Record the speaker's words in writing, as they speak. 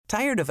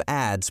Tired of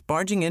ads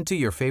barging into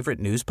your favorite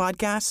news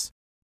podcasts?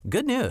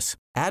 Good news.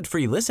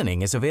 Ad-free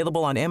listening is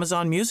available on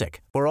Amazon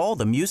Music for all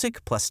the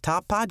music plus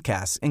top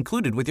podcasts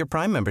included with your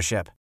Prime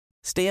membership.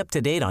 Stay up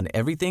to date on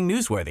everything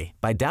newsworthy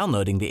by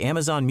downloading the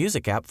Amazon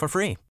Music app for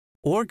free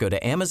or go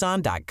to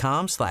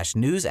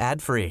amazon.com/news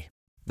ad free.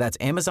 That's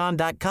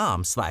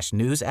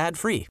amazon.com/news ad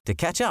free to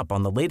catch up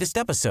on the latest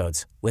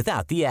episodes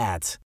without the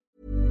ads.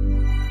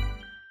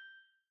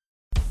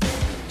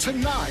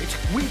 Tonight,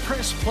 we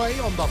press play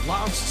on the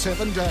last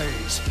 7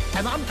 days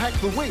and unpack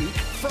the week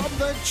from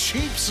the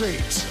cheap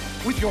seats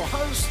with your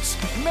hosts,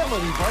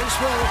 Melanie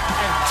Bracewell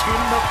and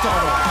Tim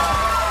McDonald.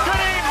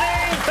 Good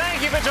evening.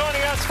 Thank you for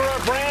joining us for a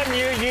brand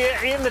new year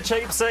in the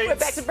cheap seats. We're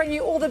back to bring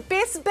you all the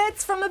best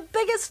bits from the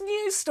biggest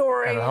news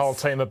stories. And the whole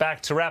team are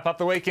back to wrap up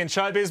the week in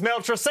showbiz.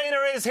 Mel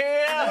Tresina is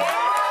here. Exactly.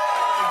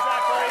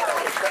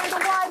 Through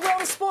the wide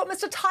world of sport,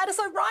 Mr. Titus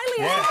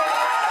O'Reilly is here.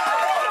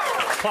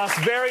 Plus,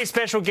 very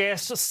special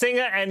guest,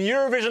 singer and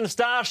Eurovision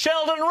star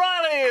Sheldon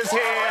Riley is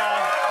here.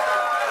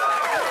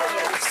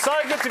 So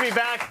good to be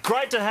back.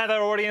 Great to have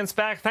our audience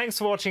back. Thanks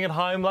for watching at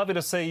home. Lovely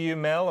to see you,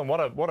 Mel. And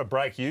what a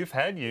break you've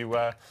had.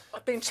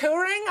 I've been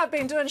touring. I've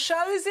been doing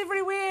shows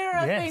everywhere.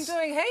 I've been Yes.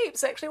 doing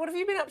heaps, actually. What have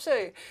you been up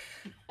to?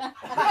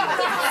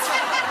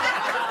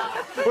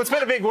 Well, it's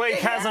been a big week,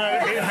 hasn't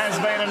it? It has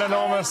been an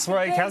enormous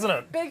week, hasn't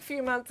it? Big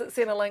few months at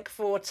Centrelink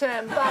for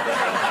Tim. But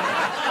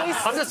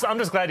I'm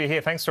just glad you're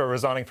here. Thanks for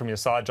resigning from your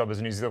side job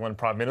as New Zealand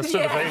Prime Minister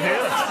to be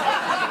here.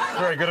 That's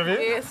very good of you.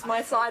 Yes,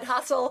 my side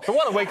hustle. But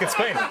what a week it's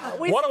been.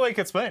 What a week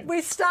it's been.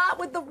 We start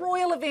with the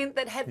royal event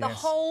that had the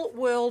whole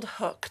world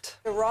hooked.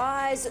 The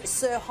rise,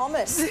 Sir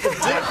Thomas, the deep king,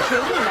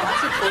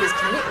 noted for his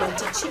commitment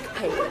to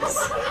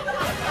chickpeas.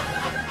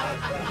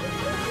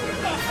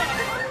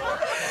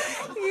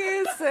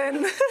 Yes,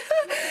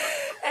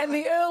 and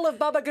the Earl of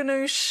Baba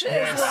Ganoush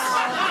as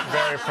well.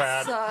 Very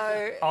proud.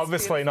 So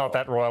obviously not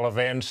that royal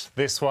event,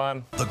 this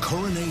one. The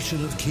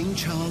Coronation of King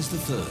Charles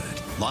III,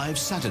 live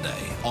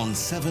Saturday on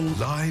 7.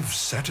 Live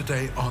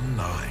Saturday on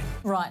 9.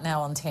 Right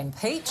now on 10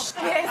 Peach.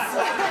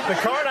 Yes. The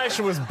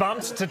coronation was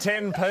bumped to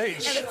 10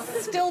 Peach. And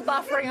it's still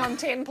buffering on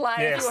 10 Play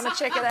if you want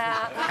to check it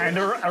out. And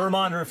a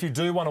reminder, if you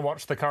do want to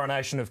watch the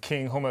coronation of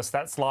King Hummus,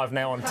 that's live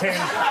now on 10.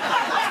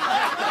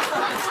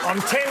 On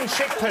 10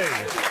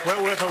 Chickpea.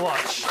 Well worth a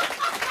watch.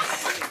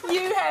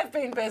 You have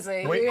been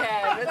busy. You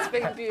have. It's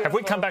been beautiful. Have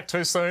we come back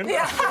too soon?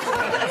 Yeah.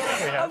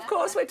 Of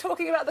course, we're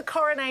talking about the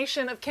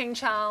coronation of King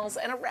Charles,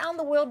 and around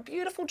the world,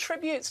 beautiful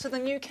tributes to the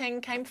new king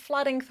came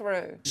flooding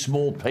through.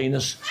 Small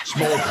penis,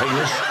 small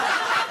penis.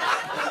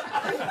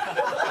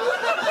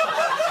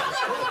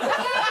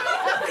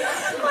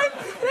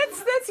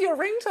 That's your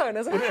ringtone,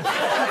 isn't it?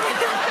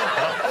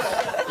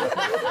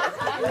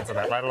 Answer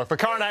that later. Look, the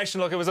coronation,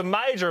 it was a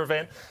major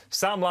event.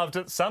 Some loved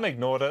it, some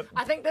ignored it.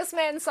 I think this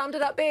man summed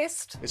it up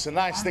best. It's a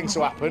nice thing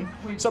to happen.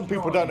 Some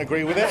people don't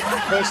agree with it.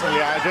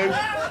 Personally, I do.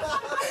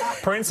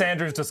 Prince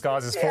Andrew's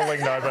disguise is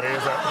fooling nobody,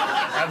 is it?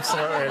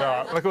 Absolutely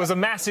not. Look, it was a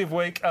massive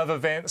week of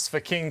events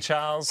for King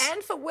Charles.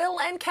 And for Will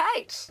and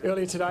Kate.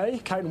 Earlier today,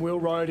 Kate and Will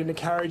rode in a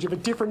carriage of a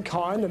different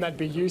kind than they'd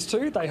be used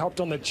to. They hopped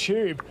on the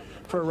tube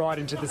for a ride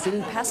into the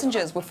city.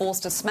 Passengers were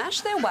forced to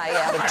smash their way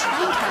out of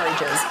train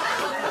carriages.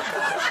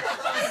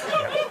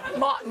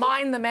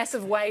 Mind the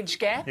massive wage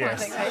gap, I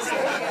think they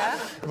said, yeah.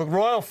 Look,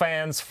 royal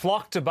fans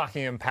flocked to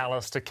Buckingham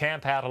Palace to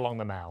camp out along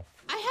the Mall.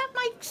 I have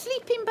my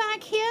sleeping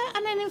bag here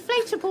and an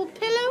inflatable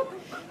pillow,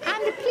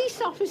 and the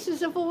police officers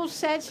have all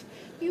said,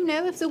 you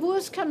know, if the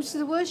worst comes to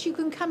the worst, you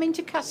can come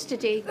into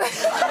custody.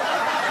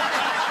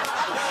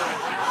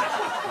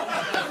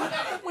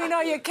 We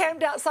know you're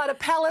camped outside a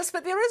palace,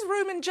 but there is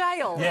room in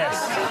jail.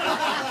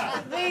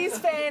 Yes. These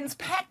fans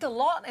packed a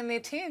lot in their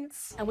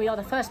tents. And we are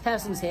the first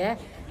persons here.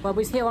 Well, we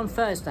was here on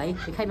Thursday.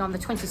 We came on the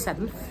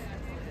 27th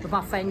with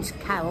our friend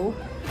Carol.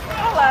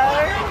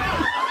 Hello.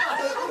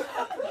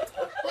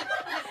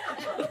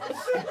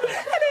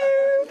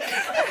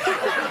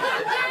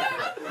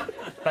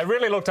 They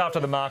really looked after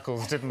the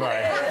Markles, didn't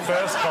they?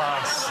 First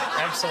class.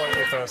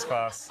 Absolutely first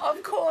class.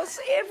 Of course,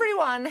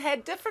 everyone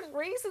had different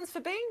reasons for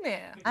being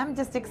there. I'm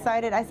just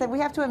excited. I said we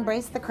have to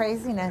embrace the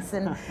craziness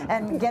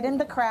and get in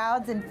the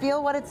crowds and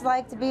feel what it's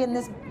like to be in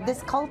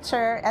this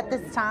culture at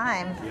this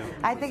time.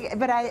 I think,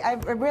 but I'm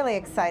really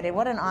excited.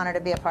 What an honor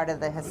to be a part of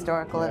the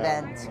historical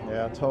event.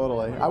 Yeah,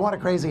 totally. I want a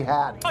crazy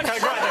hat. Okay,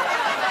 great.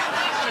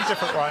 In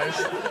different ways.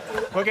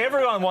 Look,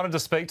 everyone wanted to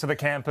speak to the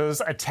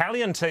campers.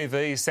 Italian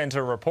TV sent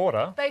a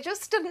reporter. They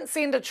just didn't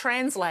send a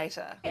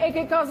translator. E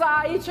che cosa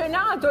hai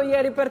cenato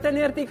ieri per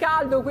tenerti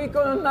caldo qui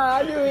con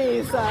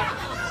Luisa?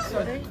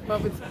 Sorry?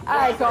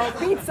 Ecco,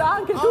 pizza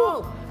anche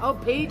tu? Oh,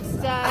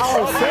 pizza.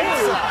 Oh,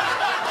 pizza.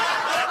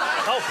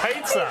 Oh,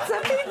 pizza.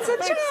 Pizza,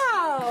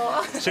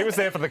 ciao. She was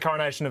there for the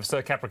coronation of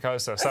Sir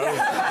Capricosa, so it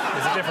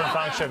was a different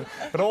function.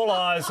 But all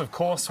eyes, of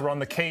course, were on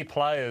the key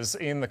players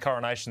in the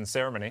coronation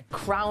ceremony.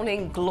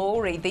 Crowning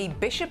glory, the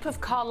Bishop of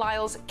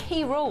Carlisle's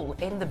key role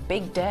in the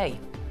big day.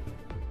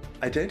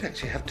 I don't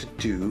actually have to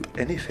do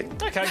anything.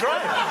 Okay,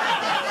 great.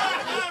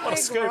 What a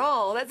scoop.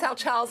 Roll. That's how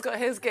Charles got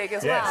his gig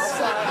as well.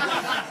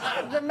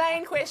 So, the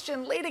main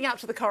question leading up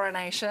to the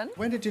coronation.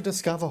 When did you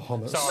discover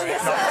hummus? Sorry, no,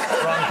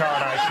 wrong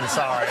coronation,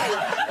 sorry.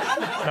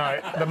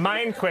 No, the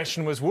main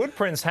question was, would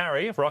Prince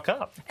Harry rock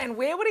up? And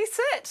where would he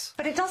sit?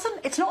 But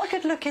it's not a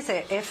good look, is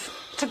it?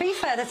 To be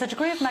fair, there's a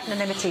degree of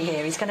magnanimity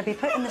here. He's going to be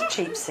put in the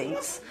cheap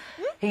seats.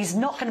 He's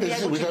not going to be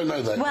able to... We don't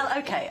know that. Well,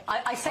 OK,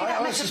 I say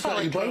that I suspect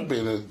he won't be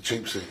in the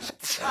cheap seats.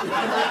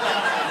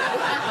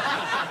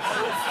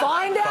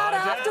 Find out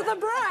after the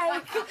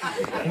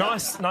break.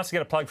 Nice to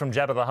get a plug from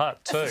Jabba the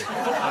Hutt, too.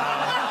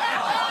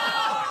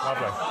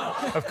 Lovely.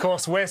 Of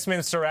course,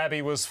 Westminster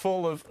Abbey was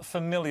full of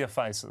familiar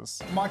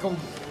faces. Michael,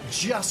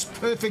 just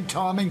perfect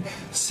timing.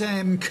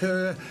 Sam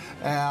Kerr,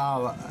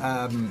 our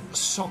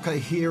soccer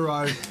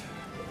hero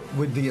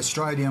with the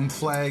Australian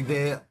flag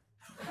there.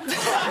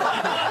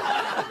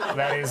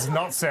 That is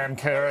not Sam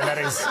Kerr, and that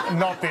is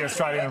not the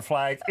Australian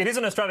flag. It is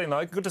an Australian,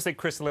 though. Good to see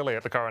Chris Lilly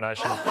at the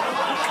coronation. Nice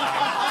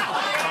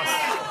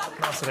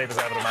that he was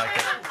able to make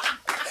it.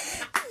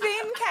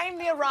 Then came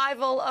the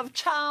arrival of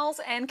Charles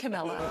and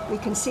Camilla. We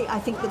can see, I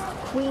think the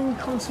Queen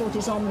Consort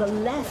is on the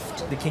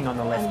left. The King on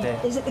the left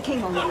there. Is it the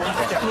King on the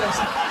left? Yes.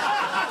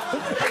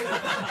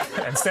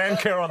 And Sam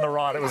Kerr on the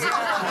right. It was a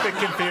bit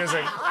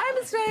confusing. I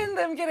understand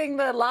them getting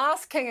the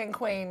last King and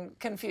Queen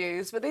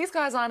confused, but these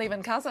guys aren't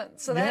even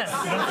cousins, so that's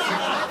an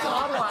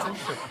odd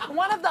one.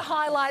 One of the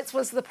highlights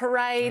was the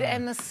parade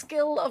and the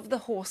skill of the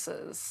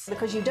horses.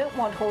 Because you don't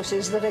want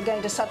horses that are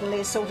going to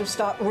suddenly sort of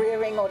start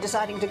rearing or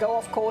deciding to go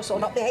off course or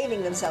not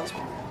behaving themselves.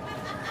 Don't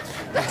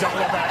want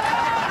that.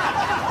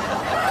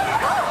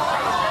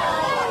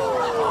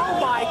 Oh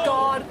my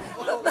God!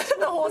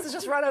 The horses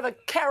just run over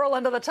Carol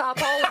under the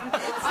tarpaulin.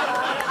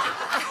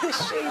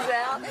 She's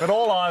out. But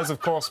all eyes, of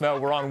course, Mel,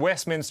 were on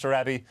Westminster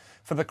Abbey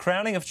for the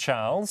crowning of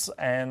Charles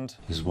and...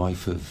 his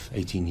wife of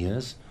 18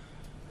 years,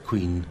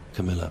 Queen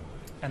Camilla.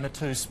 And the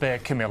two spare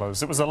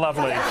Camillas. It was a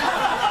lovely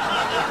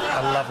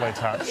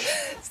touch.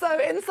 So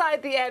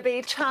inside the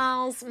Abbey,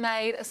 Charles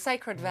made a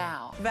sacred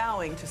vow.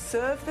 Vowing to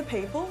serve the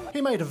people.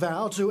 He made a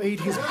vow to eat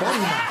his body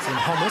mass in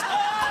hummus.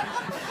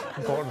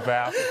 Important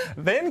vow.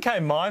 Then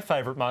came my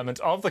favourite moment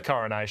of the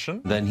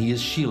coronation. Then he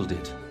is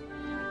shielded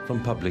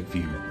from public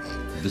view,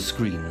 the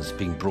screens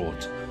being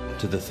brought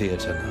to the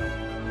theatre now.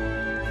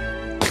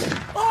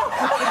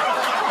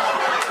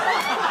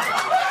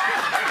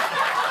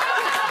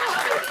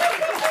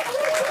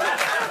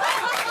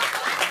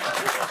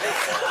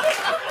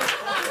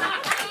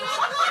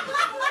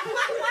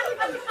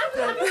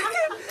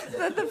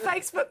 The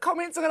Facebook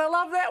comments are going to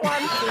love that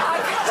one.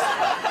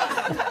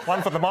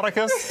 One for the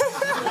monarchists.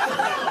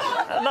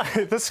 No,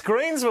 the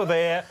screens were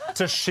there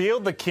to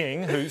shield the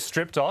king, who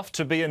stripped off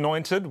to be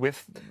anointed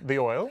with the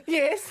oil.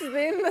 Yes,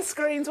 then the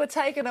screens were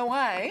taken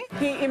away.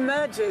 He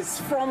emerges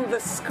from the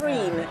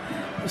screen,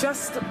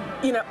 just,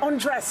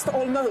 undressed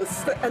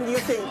almost, and you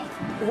think,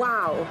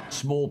 wow.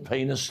 Small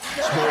penis,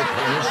 small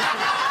penis.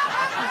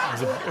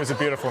 It was a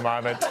beautiful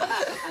moment.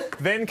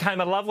 Then came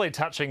a lovely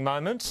touching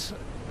moment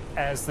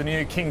as the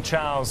new King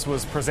Charles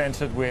was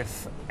presented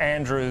with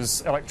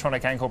Andrew's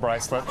electronic ankle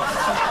bracelet. It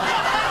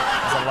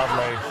was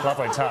a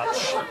lovely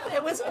touch.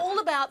 It was all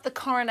about the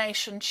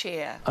coronation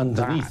chair.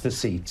 Underneath the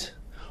seat,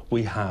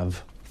 we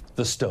have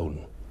the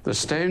stone. The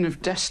Stone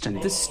of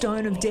Destiny. The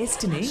Stone of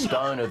Destiny.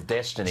 Stone of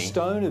Destiny.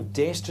 Stone of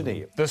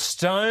Destiny. The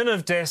Stone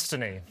of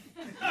Destiny.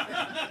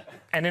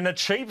 And in a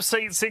Cheap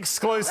Seats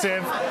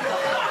exclusive, we do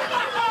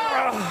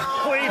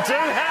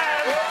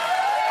have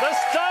the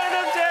Stone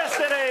of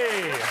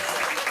Destiny.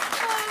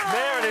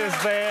 There it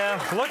is there.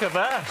 Look at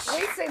that.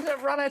 We sent a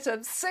runner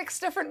to 6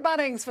 different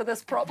Bunnings for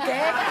this prop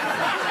gag.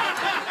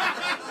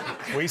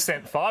 We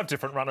sent 5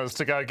 different runners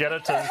to go get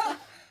it, and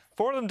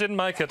 4 of them didn't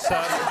make it.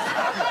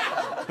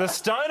 The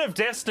Stone of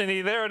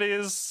Destiny, there it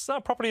is.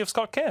 Property of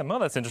Scott Cam. Oh,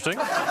 that's interesting.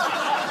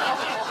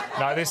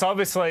 No, this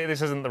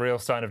isn't the real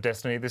Stone of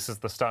Destiny. This is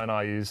the stone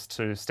I use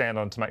to stand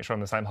on to make sure I'm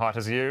the same height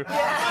as you.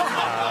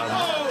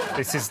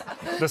 This is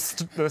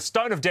the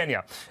Stone of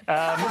Denia.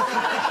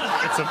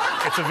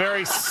 It's a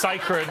very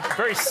sacred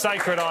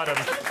item.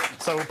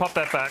 So we'll pop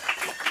that back.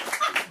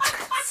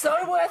 So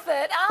worth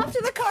it.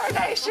 After the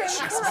coronation,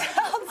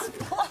 crowds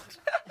flocked.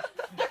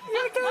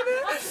 You go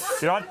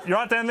there? You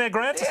right down there,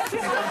 Grant? Hey,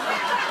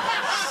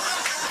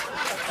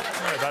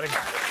 buddy.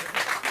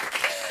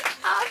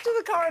 After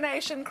the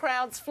coronation,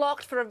 crowds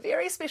flocked for a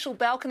very special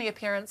balcony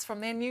appearance from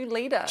their new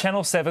leader.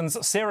 Channel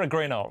 7's Sarah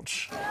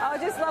Greenhalgh. Oh,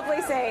 just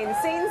lovely scenes.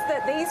 Scenes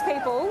that these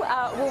people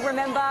will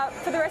remember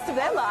for the rest of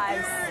their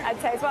lives, I'd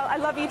say as well. I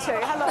love you too.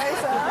 Hello,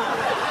 sir.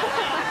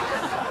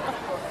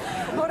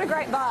 What a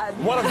great vibe.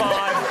 What a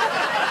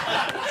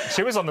vibe.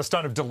 She was on the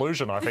Stone of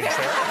Delusion, I think,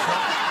 Sarah.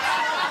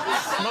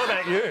 Not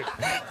about you.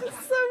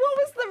 So what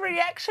was the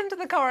reaction to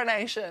the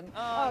coronation?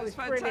 Oh, it was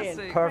fantastic.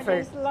 Brilliant.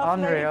 Perfect.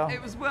 Unreal.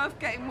 It was worth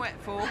getting wet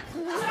for.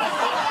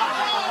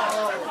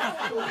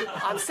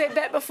 I've said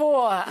that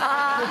before.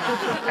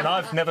 And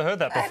I've never heard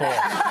that before.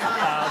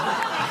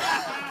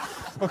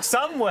 Look,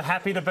 some were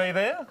happy to be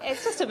there.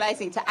 It's just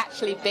amazing to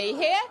actually be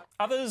here.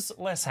 Others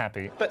less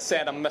happy. Bit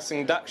sad I'm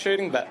missing duck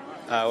shooting, but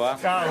Oh, well. Oh,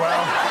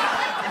 well.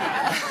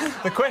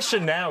 The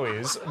question now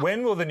is,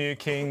 when will the new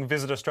king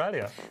visit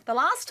Australia? The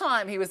last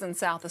time he was in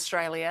South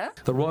Australia...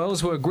 The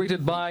royals were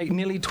greeted by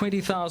nearly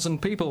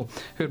 20,000 people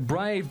who had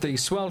braved the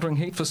sweltering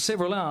heat for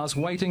several hours,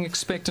 waiting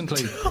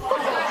expectantly.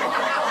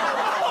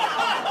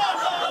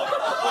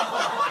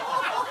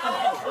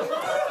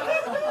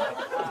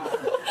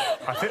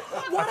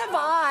 What a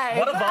vibe!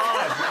 What a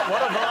vibe!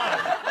 What a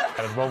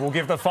vibe! Well, we'll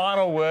give the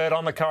final word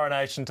on the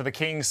coronation to the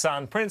King's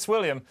son, Prince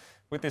William,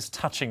 with this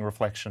touching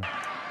reflection.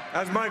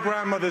 As my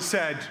grandmother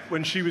said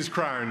when she was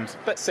crowned.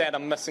 Bit sad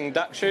I'm missing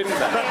Duck shooting,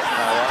 but...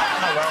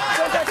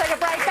 We'll go take a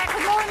break. Back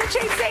with more in the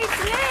cheap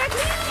seats next!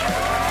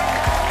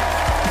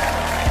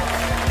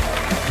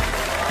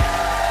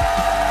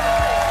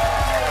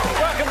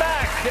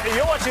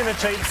 You're watching The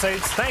Cheap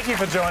Seats. Thank you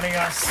for joining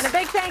us. And a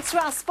big thanks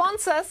to our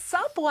sponsor,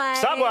 Subway.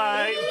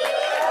 Subway!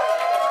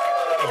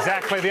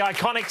 Exactly, the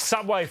iconic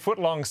Subway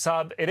footlong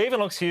sub. It even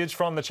looks huge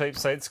from The Cheap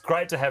Seats.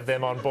 Great to have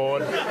them on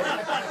board.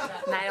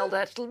 Nailed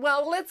it.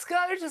 Well, let's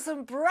go to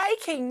some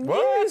breaking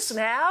news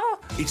now.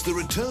 It's the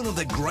return of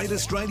the Great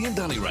Australian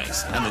Dunny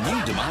Race and the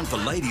new demand for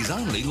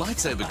ladies-only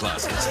lightsaber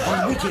classes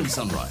on Weekend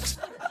Sunrise.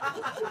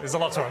 There's a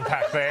lot to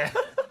unpack there.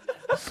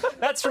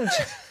 That's from...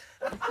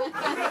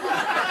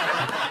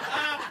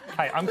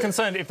 Hey, I'm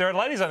concerned if there are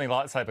ladies-only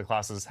lightsaber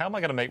classes, how am I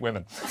going to meet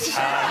women?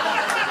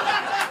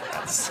 I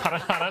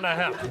don't know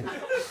how.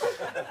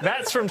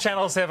 That's from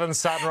Channel 7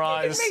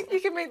 Sunrise.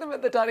 You can meet them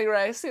at the Dunny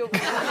Race.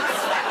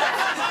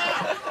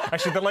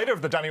 Actually, the leader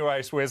of the Dunny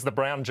Race wears the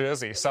brown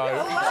jersey, so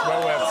it's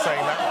well worth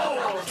seeing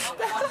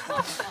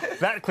that.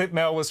 That clip,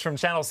 Mel, was from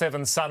Channel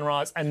 7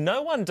 Sunrise, and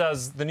no one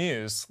does the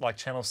news like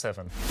Channel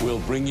 7. We'll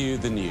bring you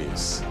the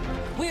news.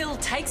 We'll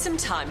take some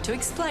time to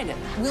explain it.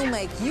 We'll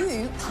make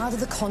you part of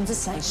the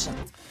conversation.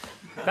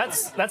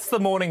 That's the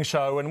morning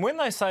show, and when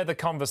they say the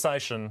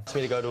conversation... asked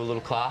me to go to a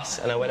little class,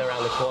 and I went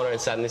around the corner and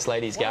sat in this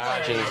lady's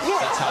garage, and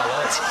that's how I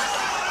learnt.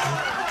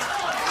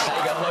 How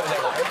you going over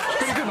there, mate?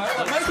 Pretty good, mate.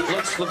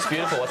 Looks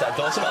beautiful. What's that,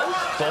 doorstop?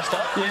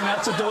 Doorstop? Yeah,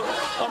 that's a door.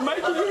 I'm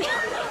making you.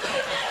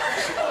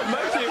 I'm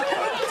making you. I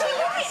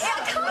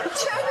can't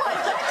show my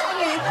back on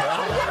you.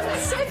 1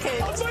 second.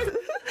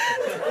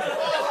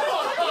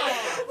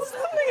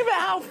 Something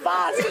about how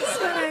fast it's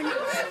spinning.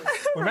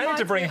 We may need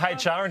to bring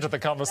HR into the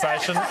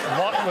conversation.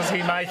 What was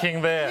he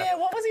making there? Yeah,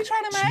 what was he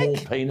trying to make?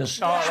 Small penis.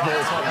 Oh, right.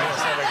 Small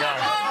penis. There we go.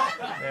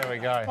 There we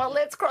go. Well,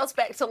 let's cross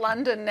back to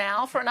London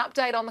now for an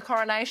update on the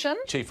coronation.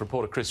 Chief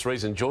reporter Chris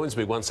Reason joins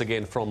me once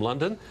again from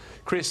London.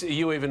 Chris,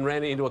 you even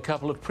ran into a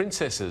couple of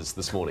princesses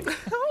this morning.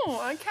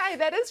 Oh, OK.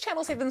 That is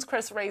Channel 7's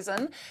Chris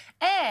Reason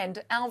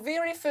and our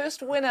very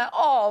first winner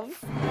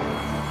of...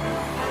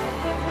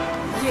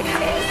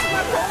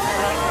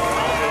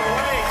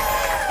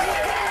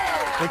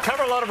 We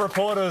cover a lot of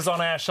reporters on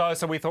our show,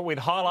 so we thought we'd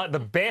highlight the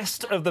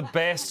best of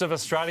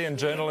Australian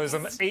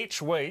journalism each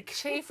week.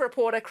 Chief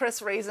reporter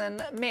Chris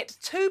Reason met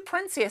 2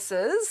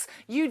 princesses,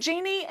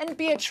 Eugenie and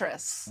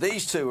Beatrice.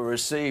 These two were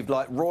received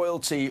like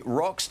royalty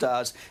rock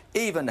stars,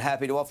 even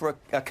happy to offer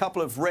a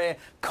couple of rare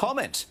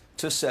comments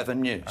to 7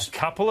 News. A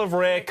couple of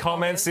rare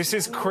comments. This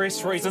is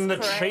Chris Reason, the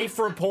chief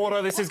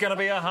reporter. This is going to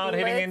be a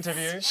hard-hitting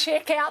interview.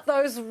 Check out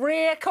those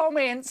rare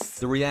comments.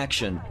 The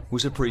reaction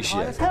was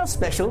appreciated. How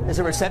special is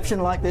a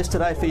reception like this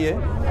today for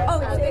you?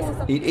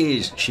 It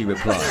is, she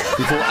replied,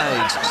 before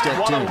aides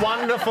stepped in.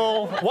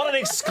 What an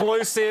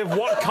exclusive,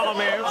 what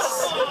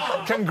comments.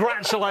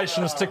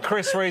 Congratulations to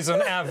Chris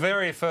Reason, our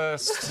very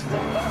first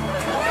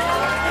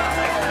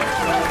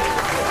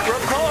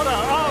reporter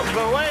of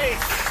the week.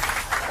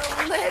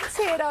 Let's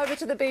head over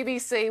to the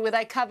BBC where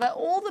they cover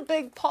all the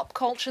big pop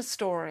culture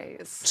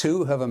stories.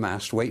 2 have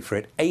amassed, wait for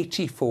it,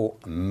 84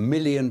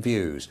 million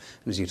views.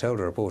 And as he told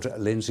a reporter,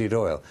 Lindsay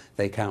Doyle,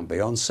 they count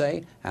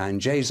Beyoncé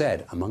and Jay-Z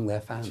among their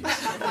fans.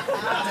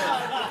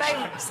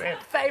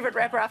 Favourite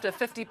rapper after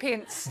 50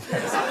 pence.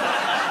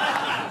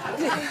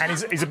 And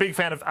he's a big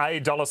fan of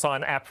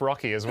 $App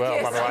Rocky as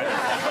well, by the way.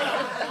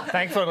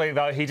 Thankfully,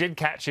 though, he did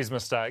catch his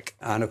mistake.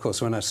 And, of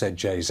course, when I said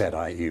Jay-Z,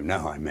 you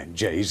know I meant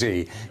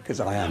Jay-Z, because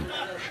I am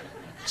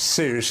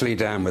seriously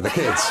down with the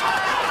kids.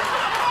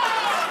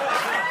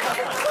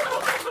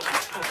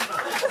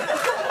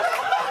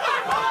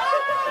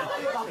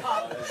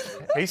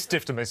 He's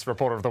stiffed him this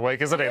reporter of the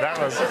week, isn't he?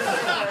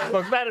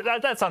 Look,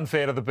 that's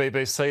unfair to the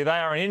BBC. They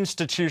are an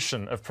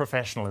institution of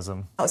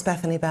professionalism. That was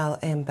Bethany Bell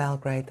in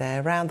Belgrade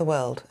there, around the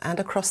world and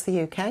across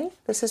the UK.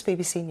 This is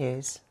BBC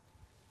News.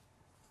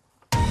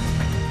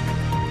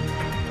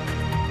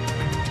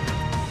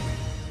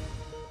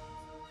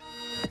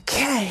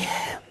 Okay.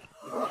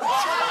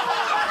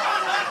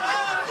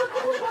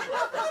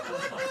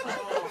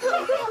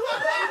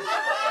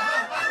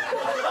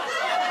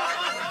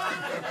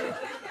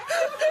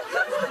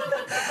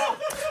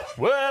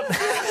 Whoop.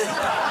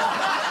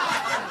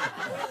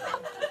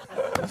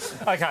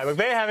 OK, look,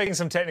 they're having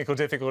some technical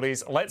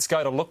difficulties. Let's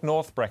go to Look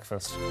North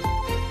Breakfast.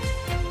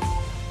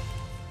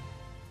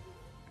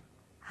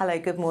 Hello,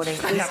 good morning.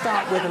 We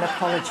start with an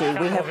apology.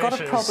 We have got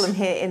a problem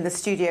here in the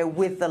studio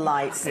with the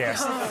lights.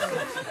 Yes.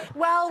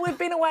 Well, we've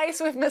been away,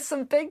 so we've missed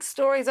some big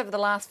stories over the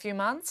last few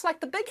months, like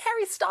the big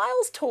Harry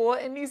Styles tour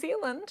in New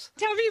Zealand.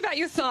 Tell me about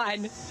your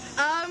sign.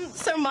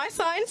 So my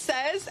sign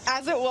says,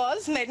 "As It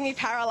Was," made me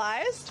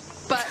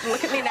paralysed. But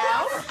look at me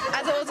now.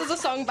 As It Was is a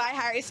song by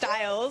Harry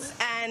Styles,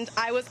 and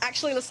I was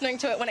actually listening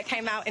to it when it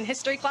came out in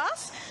history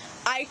class.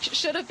 I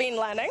should have been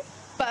learning,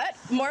 but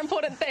more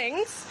important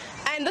things.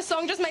 And the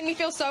song just made me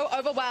feel so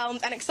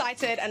overwhelmed and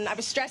excited, and I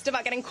was stressed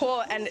about getting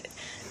caught, and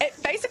it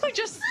basically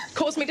just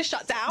caused me to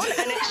shut down,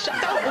 and it shut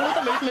down all of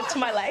the movement to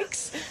my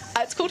legs.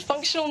 It's called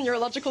functional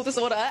neurological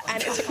disorder,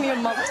 and it took me a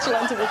month to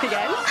learn to walk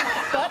again,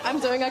 but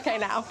I'm doing okay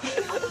now.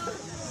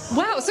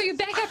 Wow, so you're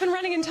back up and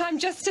running in time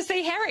just to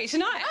see Harry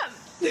tonight?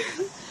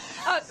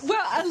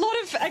 Well, a lot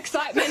of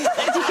excitement,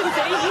 as you can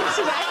see here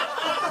today.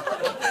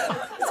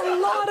 A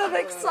lot of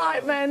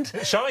excitement.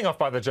 Showing off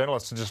by the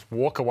journalist to just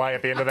walk away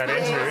at the end of that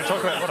interview.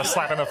 Talk about what a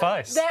slap in the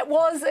face. That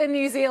was in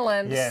New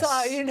Zealand, yes.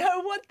 So you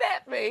know what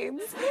that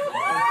means.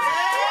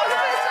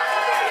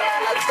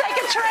 Let's take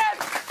a trip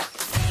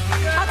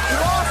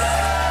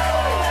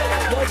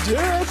across the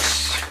ditch.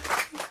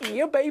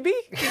 Yeah, baby.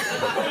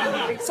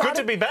 Good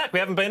to be back. We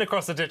haven't been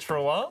across the ditch for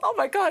a while. Oh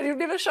my God, you've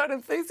never shown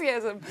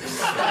enthusiasm. This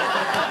is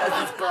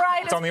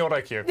great. It's on the auto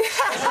cue. It's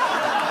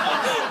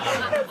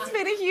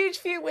been a huge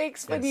few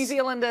weeks for New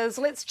Zealanders.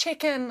 Let's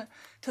check in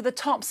to the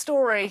top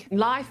story.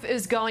 Life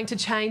is going to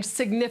change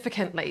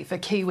significantly for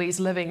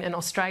Kiwis living in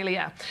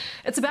Australia.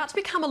 It's about to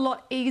become a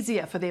lot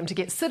easier for them to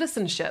get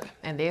citizenship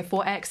and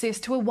therefore access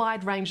to a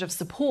wide range of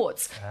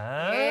supports.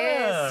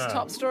 Yes,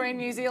 top story in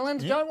New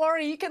Zealand. Don't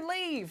worry, you can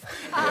leave.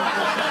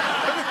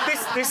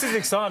 This is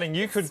exciting.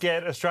 You could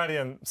get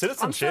Australian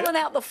citizenship. I'm filling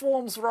out the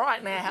forms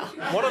right now.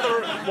 What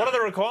are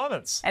the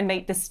requirements? And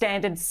meet the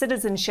standard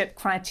citizenship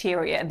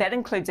criteria. That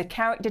includes a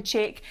character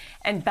check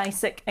and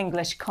basic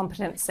English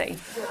competency.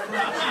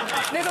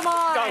 Never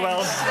mind. Oh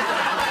well.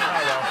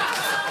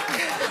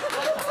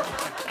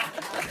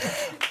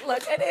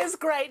 Look, it is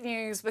great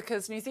news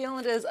because New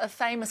Zealanders are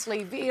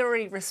famously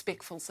very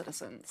respectful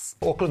citizens.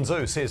 Auckland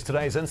Zoo says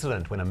today's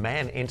incident when a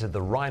man entered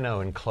the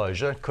rhino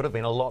enclosure could have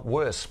been a lot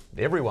worse.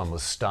 Everyone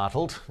was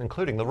startled,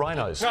 including the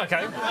rhinos.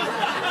 OK.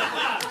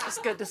 It's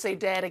good to see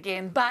Dad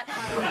again, but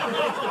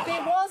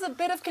there was a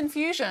bit of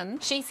confusion.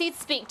 She said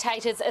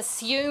spectators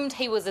assumed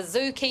he was a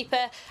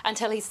zookeeper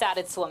until he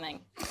started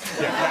swimming.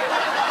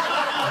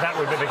 That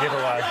would be the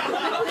giveaway.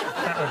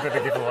 That would be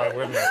the giveaway,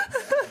 wouldn't it?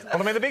 Well,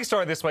 I mean, the big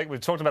story this week,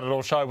 we've talked about it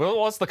all show,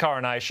 was the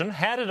coronation.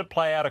 How did it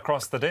play out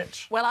across the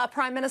ditch? Well, our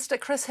Prime Minister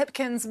Chris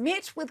Hipkins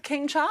met with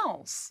King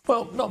Charles.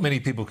 Well, not many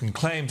people can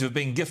claim to have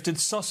been gifted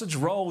sausage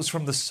rolls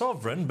from the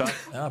Sovereign, but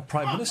our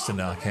Prime Minister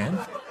now can.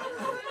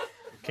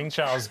 King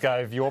Charles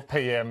gave your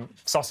PM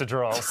sausage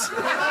rolls. It's been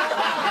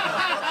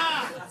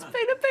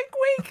a big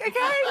week, OK?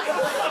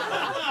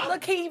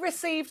 Look, he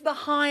received the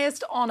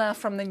highest honour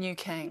from the new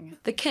king.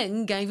 The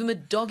king gave him a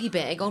doggy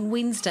bag on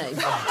Wednesday.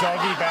 A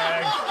doggy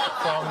bag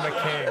from the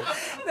king.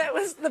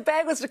 The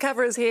bag was to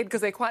cover his head because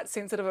they're quite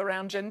sensitive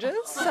around gingers.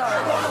 So.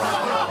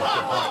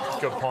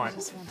 Good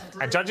point.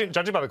 And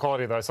judging by the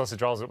quality of those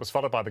sausage rolls, it was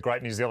followed by the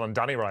Great New Zealand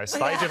Dunny Race.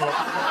 They didn't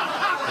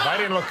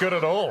look good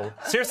at all.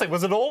 Seriously,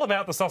 was it all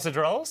about the sausage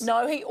rolls?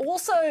 No, he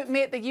also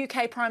met the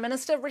UK Prime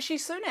Minister Rishi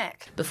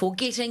Sunak. Before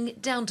getting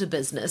down to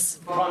business.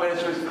 Prime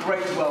Minister, it's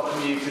great to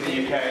welcome you to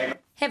the UK.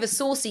 Have a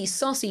saucy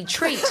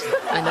treat.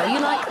 I know you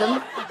like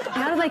them.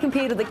 How do they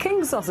compare to the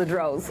King's sausage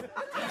rolls?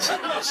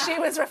 She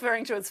was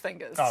referring to his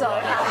fingers. Oh, so.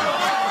 Right.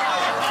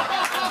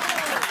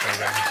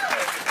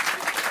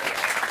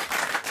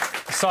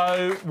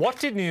 So, what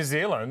did New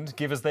Zealand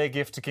give as their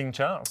gift to King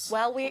Charles?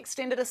 Well, we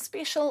extended a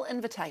special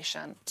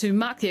invitation. To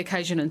mark the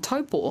occasion in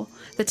Taupo,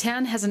 the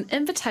town has an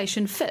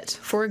invitation fit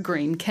for a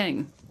green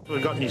king.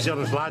 We've got New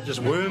Zealand's largest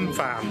worm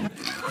farm.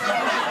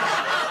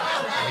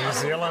 New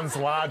Zealand's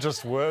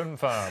largest worm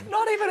farm.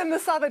 Not even in the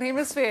Southern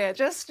Hemisphere,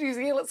 just New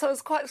Zealand, so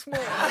it's quite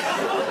small.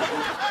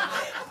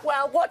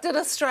 Well, what did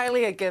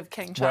Australia give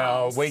King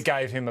Charles? Well, we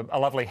gave him a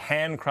lovely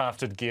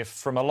handcrafted gift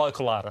from a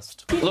local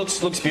artist. Looks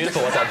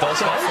beautiful. What's that,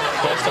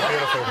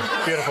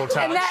 doorstop? Beautiful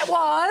touch. And that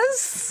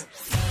was...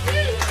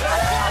 We're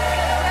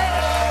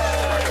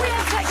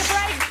going to take a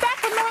break. Back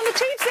with more on the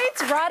Cheap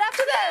Seats right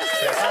after this.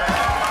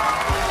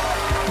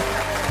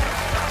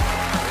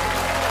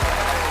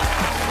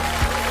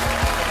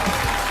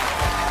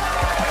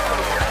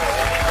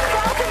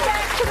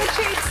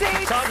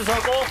 Time to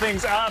talk all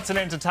things arts and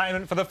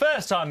entertainment. For the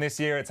first time this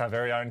year, it's our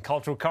very own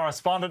cultural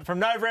correspondent from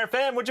Nova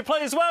FM. Would you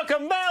please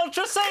welcome Mel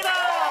Tracina?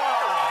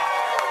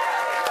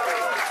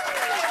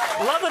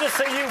 Lovely to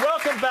see you.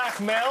 Welcome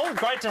back, Mel.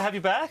 Great to have you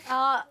back.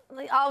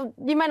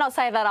 You may not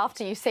say that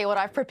after you see what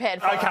I've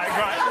prepared for. OK,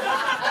 great.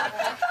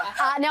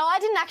 Now, I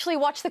didn't actually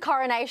watch the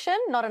coronation.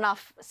 Not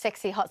enough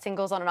sexy hot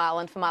singles on an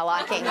island for my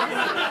liking.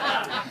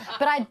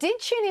 But I did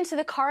tune into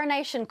the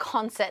coronation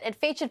concert. It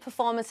featured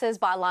performances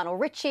by Lionel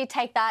Richie,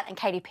 Take That, and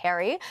Katy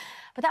Perry.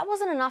 But that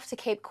wasn't enough to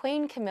keep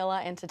Queen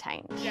Camilla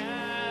entertained.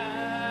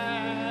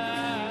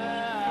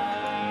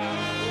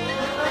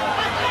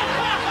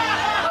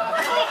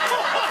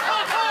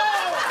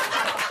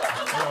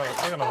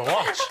 to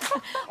watch.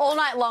 All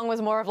night long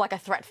was more of like a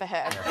threat for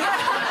her.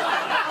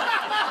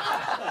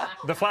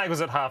 The flag was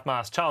at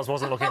half-mast. Charles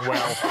wasn't looking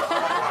well.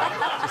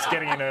 Just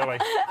getting in early.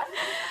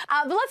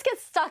 But let's get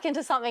stuck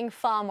into something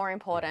far more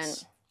important.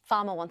 Yes.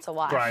 Farmer Wants a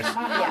Wife. Great.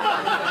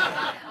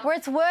 Yeah. Where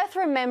it's worth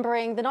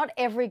remembering that not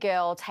every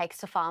girl takes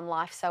to farm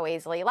life so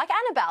easily. Like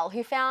Annabelle,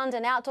 who found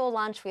an outdoor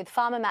lunch with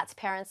Farmer Matt's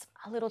parents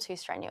a little too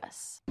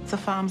strenuous. The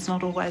farm's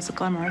not always a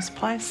glamorous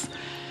place.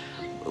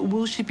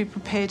 Will she be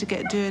prepared to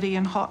get dirty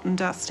and hot and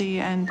dusty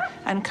and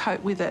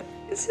cope with it?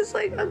 It's just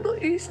like, I'm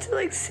not used to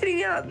like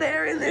sitting out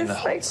there in this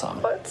hot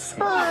sun.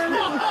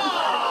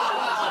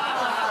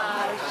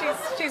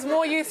 She's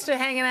more used to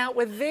hanging out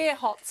with their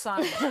hot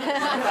sun.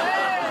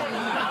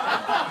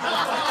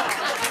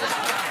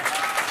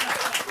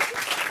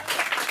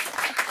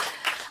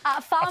 I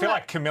feel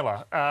like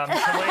Camilla. Can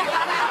we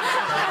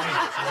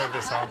move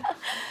this on?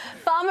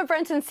 Farmer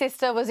Brenton's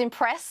sister was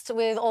impressed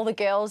with all the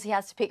girls he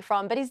has to pick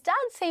from, but his dad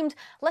seemed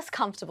less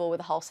comfortable with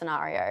the whole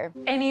scenario.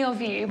 Any of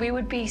you, we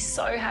would be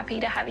so happy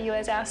to have you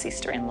as our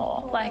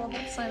sister-in-law. Like,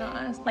 that's so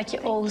nice. Like,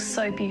 you're all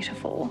so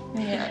beautiful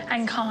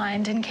and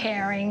kind and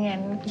caring,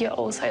 and you're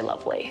all so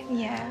lovely.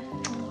 Yeah.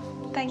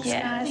 Thanks,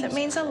 guys. It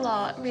means a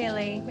lot,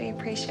 really. We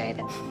appreciate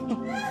it.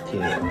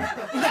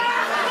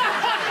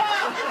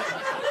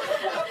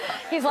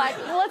 He's like,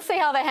 well, let's see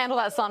how they handle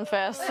that son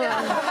first.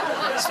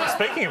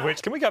 Speaking of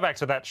which, can we go back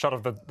to that shot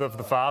of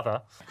the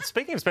father?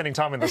 Speaking of spending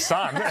time with the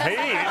son, he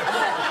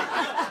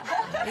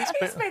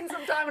spends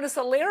some time in a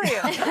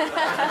solarium.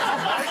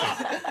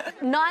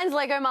 Nine's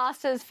Lego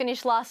Masters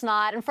finished last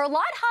night, and for a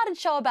light-hearted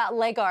show about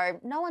Lego,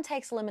 no one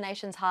takes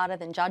eliminations harder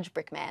than Judge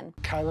Brickman.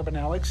 Caleb and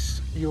Alex,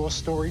 your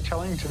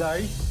storytelling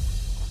today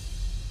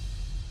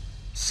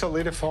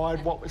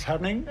solidified what was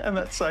happening, and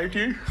that saved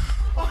you.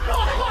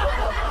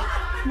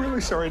 I'm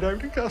really sorry,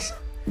 don't you, Gus?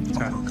 It's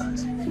all right,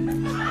 guys. You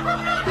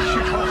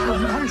guys are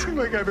amazing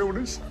Lego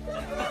builders.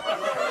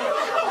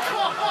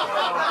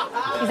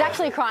 He's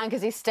actually crying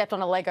because he stepped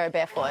on a Lego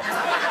barefoot.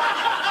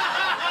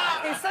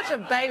 He's such a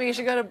baby, you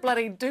should go to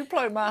bloody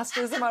Duplo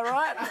Masters, am I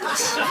right?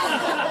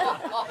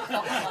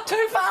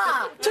 Too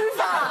far! Too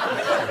far!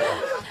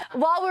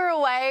 While we were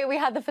away, we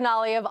had the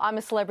finale of I'm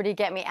a Celebrity,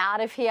 Get Me Out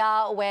of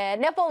Here, where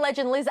netball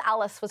legend Liz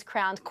Alice was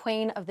crowned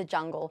Queen of the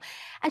Jungle.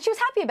 And she was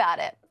happy about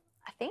it,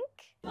 I think.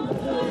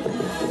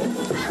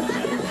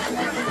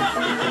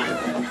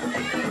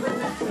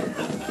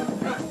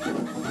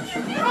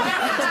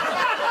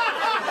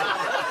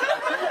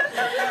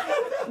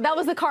 That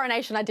was the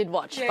coronation I did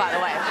watch, by the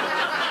way.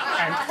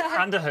 And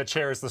under her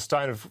chair is the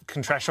stone of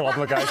contractual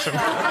obligation.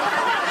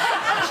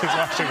 She's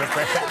watching the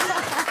thing.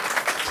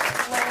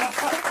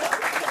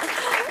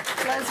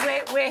 Liz,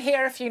 we're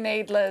here if you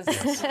need Liz. The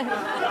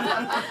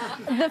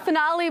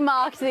finale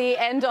marked the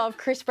end of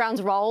Chris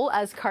Brown's role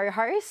as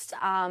co-host.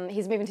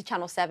 He's moving to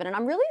Channel 7, and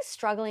I'm really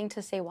struggling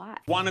to see why.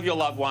 One of your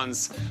loved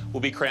ones will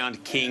be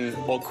crowned king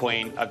or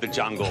queen of the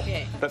jungle.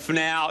 Yeah. But for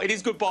now, it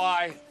is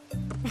goodbye.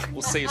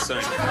 We'll see you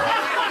soon.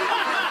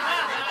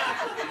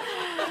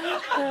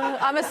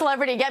 I'm a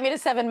Celebrity, get me to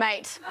 7,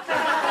 mate.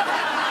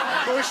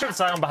 Well, we should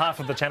say on behalf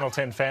of the Channel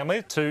 10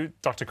 family to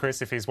Dr.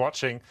 Chris, if he's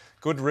watching,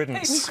 good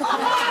riddance.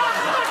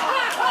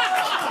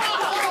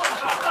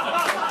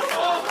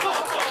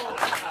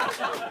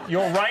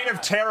 Your reign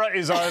of terror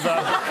is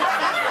over.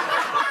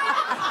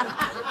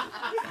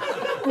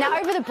 Now,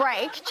 over the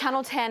break,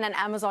 Channel 10 and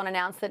Amazon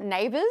announced that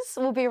Neighbours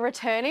will be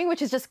returning,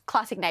 which is just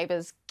classic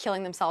Neighbours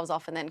killing themselves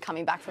off and then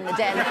coming back from the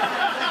dead.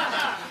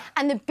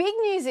 And the big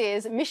news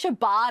is Misha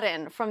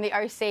Barton from the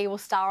OC will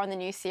star on the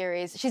new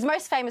series. She's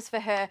most famous for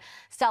her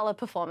stellar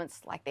performance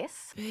like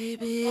this.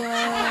 Baby,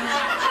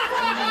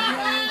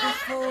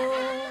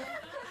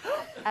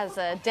 as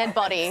a dead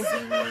body.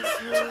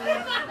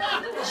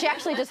 She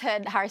actually just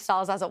heard Harry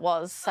Styles As It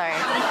Was, so...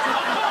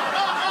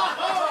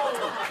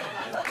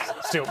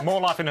 Still,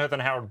 more life in her than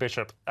Harold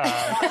Bishop.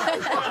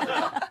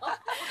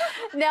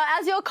 Now,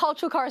 as your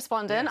cultural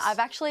correspondent, I've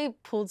actually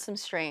pulled some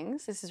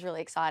strings. This is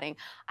really exciting.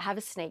 I have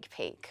a sneak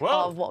peek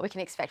of what we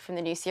can expect from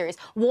the new series.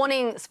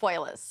 Warning,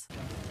 spoilers.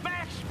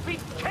 Max, be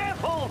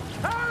careful!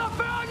 Turn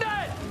around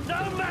it!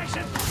 Don't mash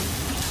it!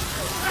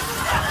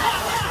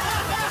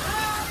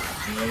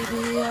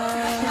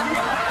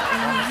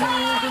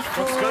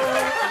 Looks good.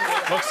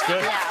 Looks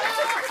good.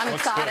 Yeah, I'm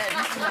excited.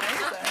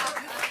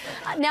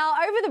 Now,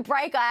 over the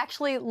break, I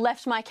actually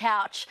left my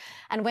couch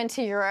and went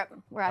to Europe,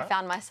 where I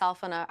found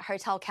myself on a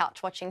hotel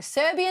couch watching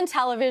Serbian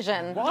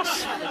television. What?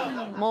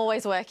 I'm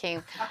always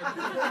working.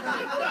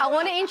 I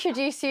want to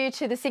introduce you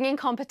to the singing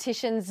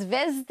competition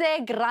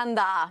Zvezde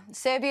Granda,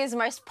 Serbia's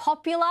most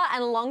popular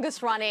and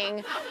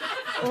longest-running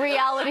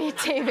reality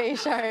TV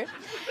show.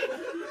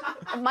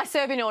 My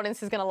Serbian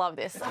audience is going to love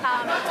this.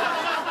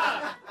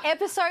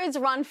 Episodes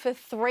run for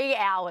 3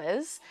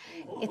 hours.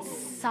 It's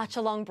such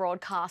a long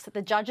broadcast that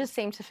the judges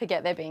seem to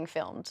forget they're being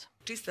filmed.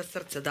 So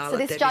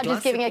this judge is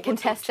giving a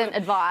contestant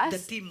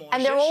advice,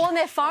 and they're all on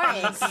their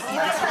phones.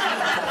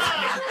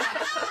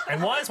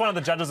 And why is one of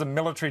the judges a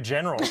military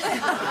general?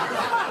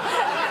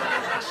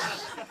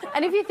 And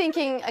And if you're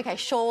thinking, OK,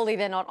 surely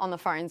they're not on the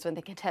phones when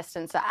the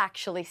contestants are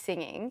actually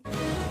singing.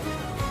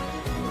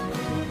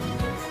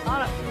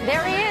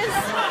 There he is.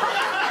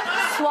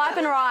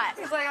 Swiping right.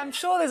 He's like, I'm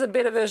sure there's a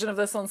better version of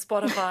this on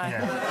Spotify.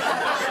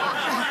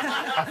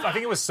 I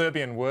think it was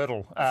Serbian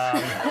Wordle.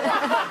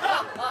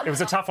 It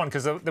was a tough one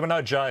because there were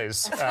no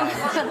J's.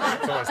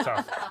 It's always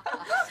tough.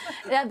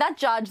 Yeah, that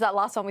judge, that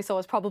last one we saw,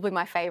 was probably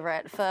my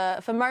favourite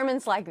for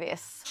moments like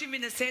this. So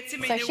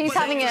she's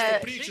having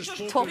a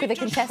talk with a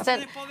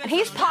contestant, and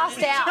he's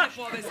passed out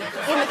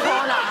in the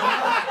corner.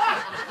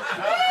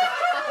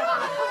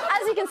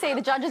 As you can see,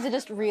 the judges are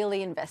just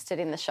really invested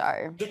in the show.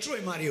 I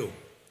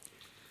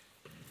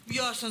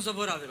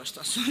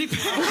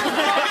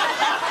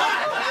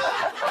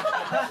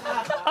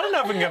don't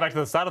know if we can go back to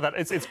the start of that.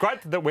 It's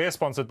great that we're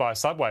sponsored by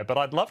Subway, but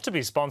I'd love to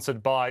be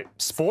sponsored by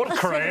Sport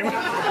Cream.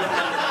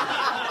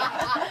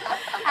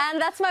 And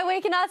that's my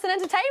week in arts and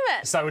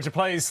entertainment. So would you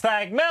please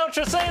thank Mel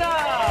Tresina?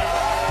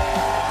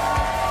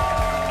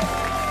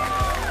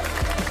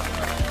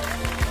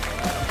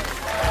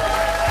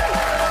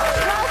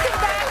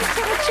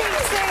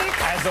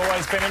 As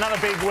always, been another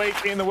big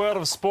week in the world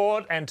of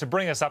sport, and to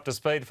bring us up to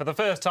speed for the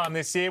first time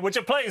this year, would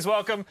you please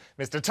welcome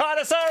Mr.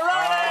 Titus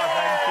O'Reilly?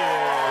 Thank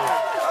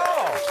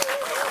you.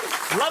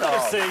 Lovely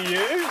to see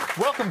you.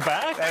 Welcome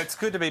back. It's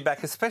good to be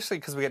back, especially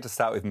because we get to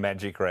start with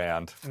Magic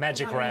Round.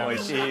 Magic Round.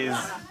 Which is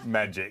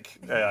magic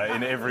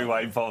in every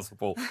way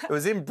possible. It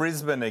was in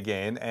Brisbane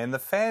again, and the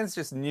fans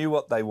just knew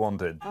what they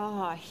wanted.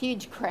 Oh,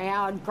 huge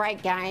crowd,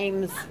 great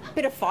games.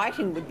 Bit of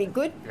fighting would be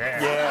good.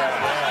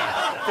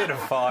 Yeah. Bit of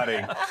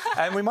fighting.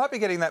 And we might be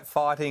getting that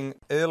fighting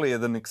earlier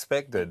than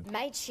expected.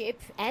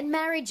 Mateship and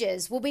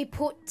marriages will be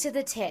put to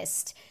the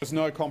test. There's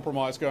no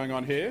compromise going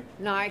on here.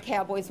 No,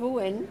 Cowboys will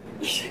win.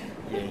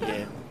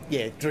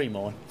 Yeah, dream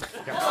on.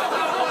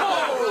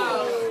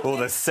 All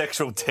the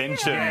sexual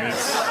tension.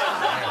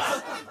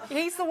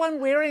 He's the one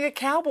wearing a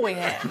cowboy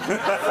hat.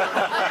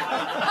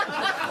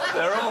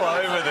 They're all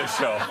over the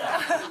shop.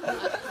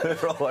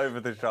 They're all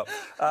over the shop.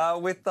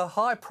 With the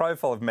high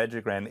profile of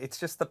Magic Round, it's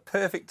just the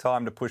perfect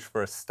time to push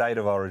for a State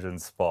of Origin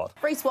spot.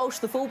 Reece Walsh,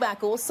 the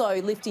fullback, also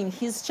lifting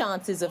his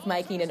chances of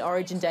making an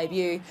Origin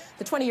debut.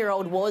 The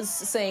 20-year-old was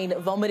seen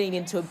vomiting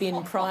into a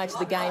bin prior to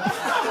the game.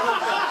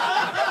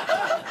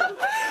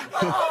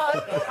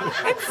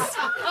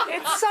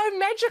 It's so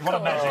magical. What a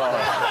magic round.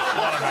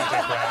 What a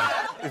magic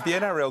round. If the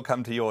NRL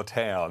come to your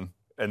town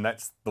and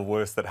that's the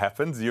worst that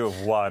happens, you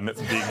have won big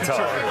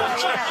time.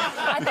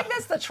 I think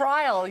that's the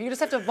trial. You just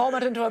have to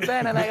vomit into a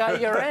bin and they go,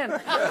 you're in.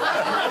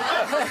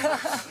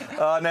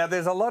 Now,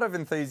 there's a lot of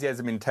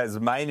enthusiasm in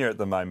Tasmania at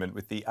the moment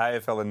with the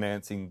AFL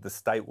announcing the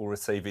state will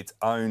receive its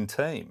own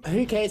team.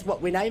 Who cares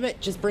what we name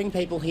it? Just bring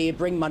people here,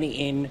 bring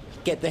money in,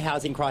 get the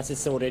housing crisis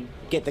sorted,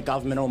 get the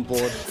government on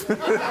board.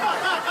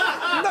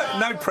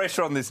 No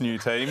pressure on this new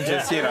team.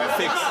 Just,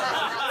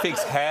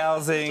 fix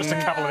housing. Just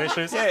a couple of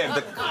issues. Yeah,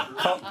 the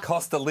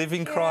cost of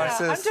living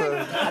crisis.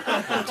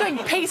 I'm doing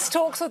peace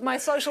talks with my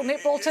social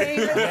netball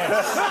team.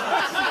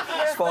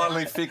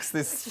 Finally fix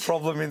this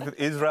problem in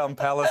Israel and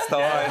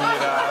Palestine,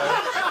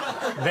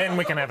 Then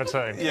we can have a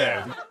team.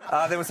 Yeah.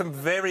 There were some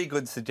very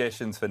good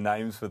suggestions for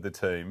names for the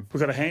team.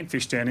 We've got a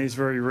handfish down here. It's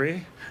very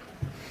rare.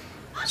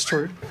 It's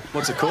true.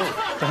 What's it called?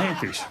 The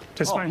handfish.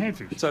 Tasmanian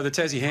handfish. So the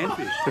Tassie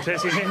handfish. The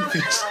Tassie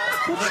handfish.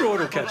 I'm sure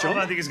it'll catch on. I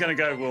don't think it's going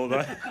to go well,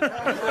 though.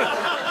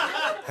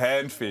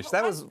 Handfish.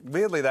 That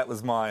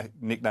was my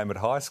nickname at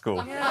high school.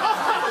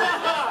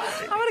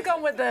 I would have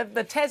gone with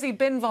the Tassie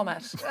bin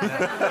vomit.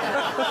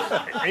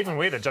 Even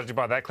weirder, judging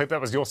by that clip, that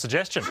was your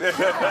suggestion.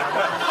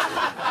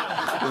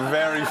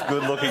 Very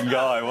good-looking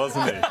guy,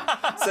 wasn't he?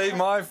 See,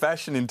 my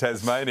fashion in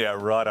Tasmania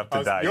right up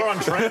to date. You're on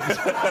trend.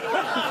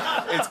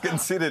 It's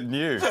considered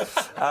new.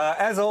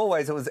 As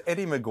always, it was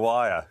Eddie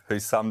Maguire who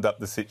summed up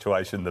the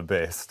situation the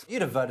best.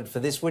 You'd have voted for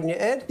this, wouldn't you,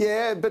 Ed?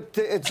 Yeah, but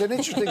it's an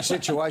interesting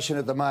situation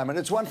at the moment.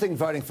 It's one thing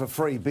voting for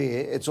free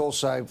beer. It's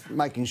also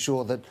making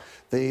sure that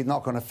the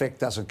knock-on effect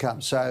doesn't come.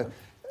 So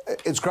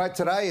it's great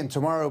today, and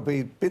tomorrow will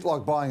be a bit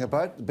like buying a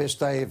boat. The best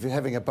day of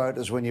having a boat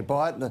is when you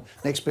buy it, and the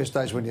next best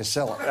day is when you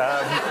sell it.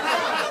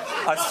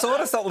 I sort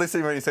of stopped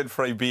listening when he said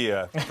free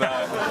beer,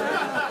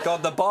 but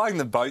God, the buying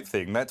the boat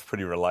thing, that's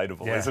pretty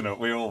relatable, isn't it?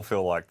 We all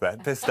feel like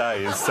that. Best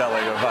day is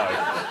selling a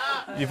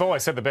boat. You've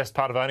always said the best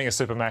part of owning a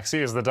Super Maxi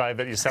is the day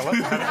that you sell it.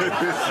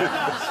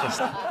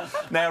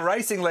 Now,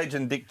 racing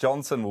legend Dick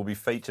Johnson will be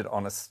featured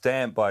on a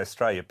stamp by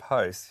Australia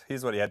Post.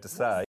 Here's what he had to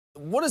say.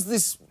 What is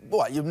this?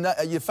 What,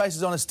 your face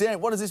is on a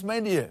stamp. What does this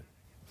mean to you?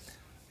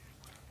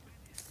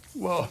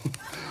 Well,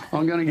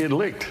 I'm going to get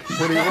licked.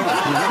 What do you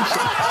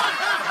want?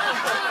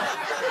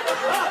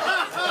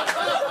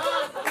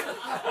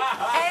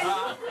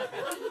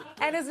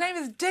 And his name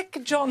is Dick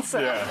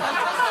Johnson.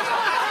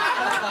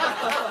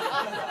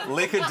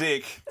 Lick a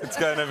dick. It's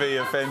going to be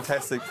a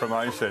fantastic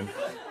promotion.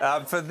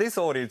 For this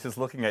audience just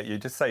looking at you,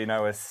 just so you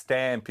know, a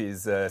stamp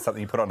is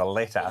something you put on a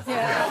letter.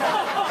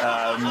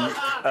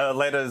 A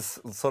letter's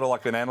sort of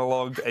like an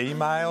analogue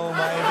email,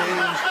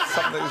 maybe.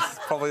 Something's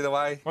probably the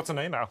way. What's an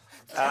email?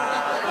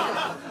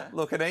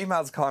 Look, an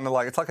email's kind of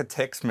like, it's like a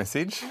text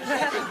message.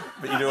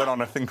 but you do it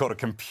on a thing called a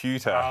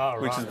computer,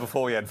 which is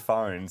before we had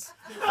phones.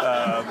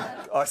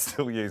 I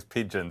still use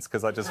pigeons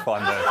because I just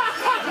find that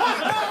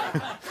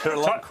they're a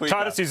lot quicker.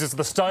 Titus uses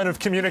the stone of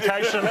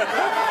communication.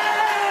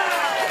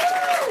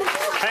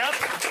 Hang on.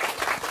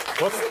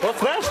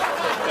 What's that?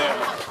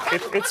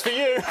 It's for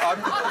you.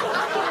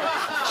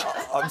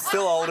 I'm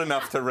still old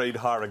enough to read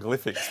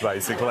hieroglyphics,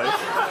 basically. My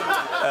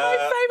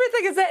favourite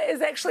thing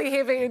is actually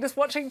heavy and just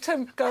watching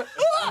Tim go,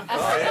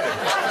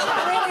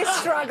 really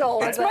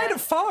struggle. It's made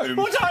of foam.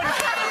 Well,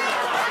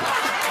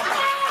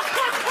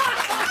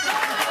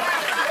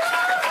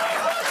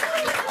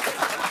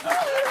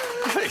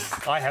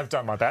 I have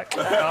done my back.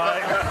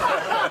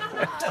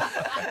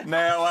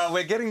 Now,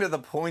 we're getting to the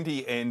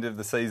pointy end of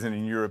the season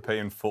in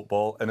European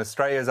football, and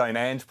Australia's own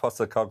Ange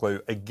Postecoglou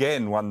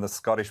again won the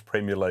Scottish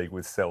Premier League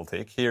with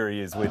Celtic. Here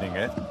he is winning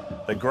it.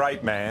 The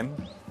great man,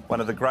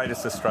 one of the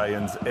greatest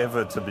Australians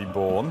ever to be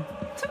born,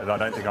 and I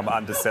don't think I'm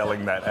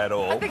underselling that at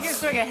all. I think he's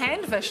doing a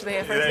handfish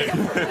there for a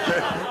second.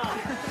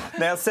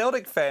 Now,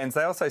 Celtic fans,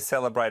 they also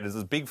celebrated, it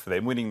was big for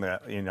them, winning the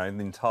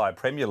entire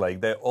Premier League.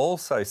 They're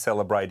also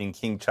celebrating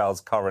King Charles'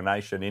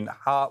 coronation in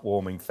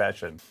heartwarming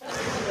fashion.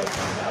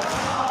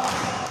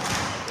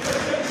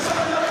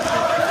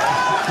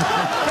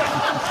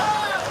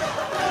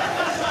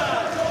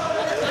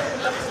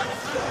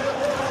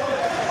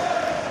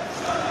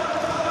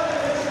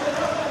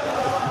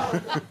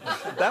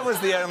 That was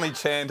the only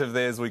chant of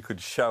theirs we could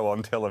show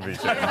on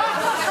television.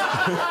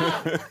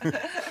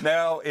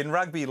 Now, in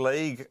rugby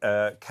league,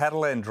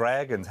 Catalan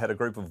Dragons had a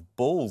group of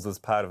bulls as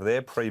part of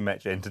their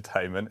pre-match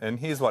entertainment, and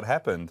here's what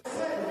happened.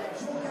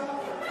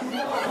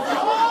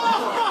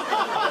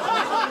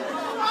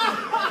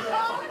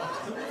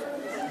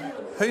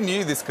 Who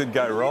knew this could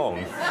go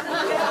wrong?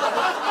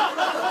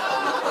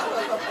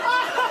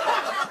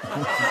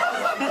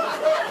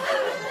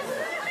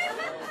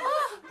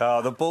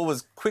 The bull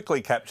was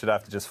quickly captured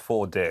after just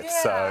 4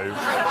 deaths, so...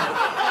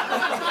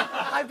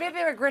 I bet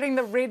they're regretting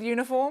the red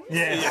uniforms.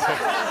 Yes.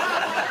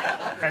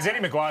 As Eddie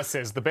Maguire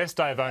says, the best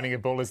day of owning a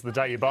bull is the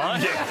day you buy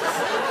it.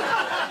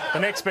 Yes. The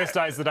next best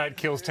day is the day it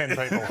kills 10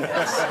 people.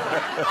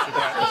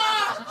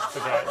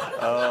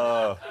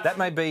 That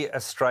may be a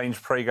strange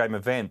pre-game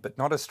event, but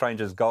not as strange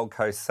as Gold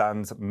Coast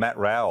Suns' Matt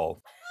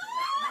Rowell.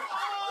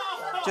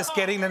 Just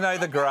getting to know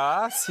the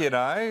grass, you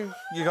know.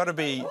 You got to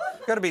be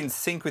in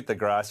sync with the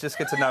grass. Just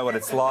get to know what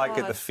it's like,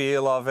 get the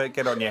feel of it,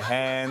 get on your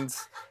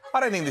hands.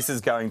 I don't think this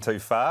is going too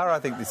far. I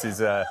think this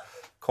is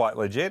quite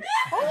legit.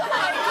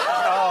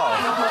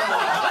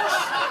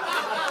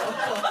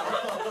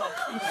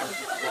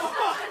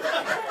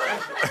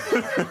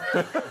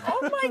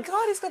 Oh my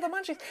God, he's got the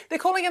munchies. They're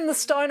calling him the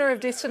stoner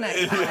of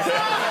destiny.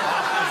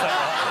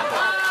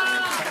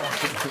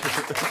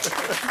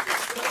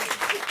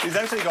 He's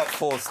actually got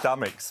 4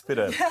 stomachs. Bit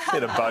of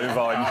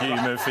bovine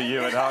humour for you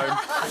at home.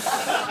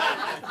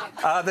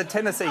 The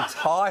Tennessee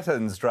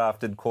Titans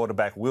drafted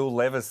quarterback Will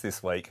Levis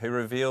this week, who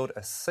revealed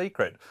a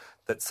secret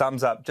that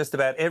sums up just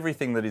about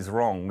everything that is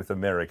wrong with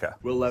America.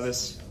 Will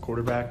Levis,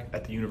 quarterback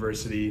at the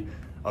University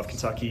of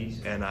Kentucky,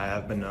 and I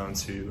have been known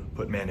to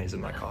put mayonnaise in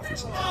my coffee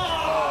sometimes.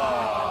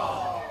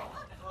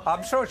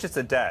 I'm sure it's just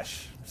a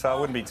dash, so I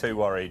wouldn't be too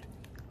worried.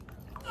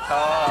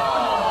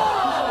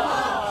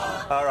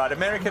 All right,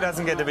 America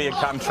doesn't get to be a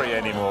country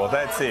anymore.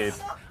 That's it.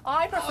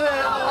 I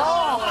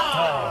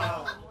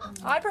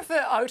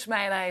prefer oat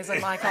mayonnaise in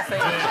my coffee.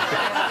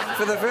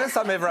 For the first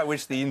time ever, I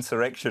wish the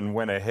insurrection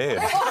went ahead.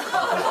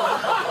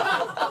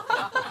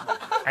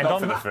 And Not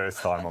for the first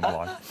time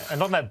online.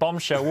 And on that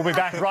bombshell, we'll be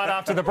back right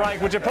after the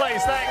break. Would you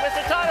please thank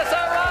Mr. Titus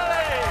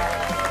O'Reilly?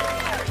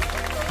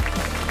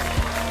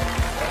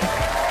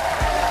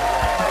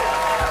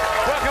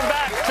 Welcome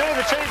back to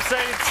the cheap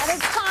seats. And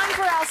it's time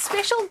for our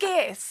special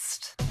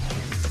guest.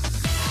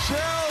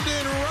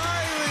 Sheldon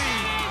Riley!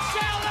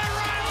 Sheldon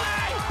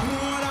Riley!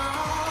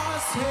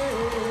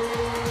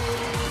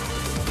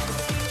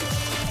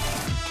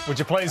 Would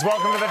you please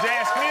welcome to the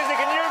desk music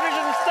and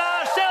Eurovision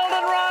star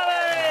Sheldon Riley?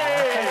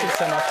 Thank you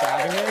so much for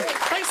having me.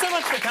 Thanks so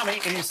much for coming.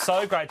 It is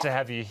so great to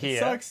have you here.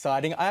 It's so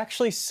exciting. I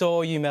actually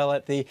saw you, Mel,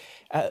 at the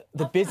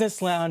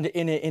business lounge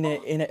in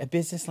a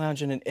business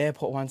lounge in an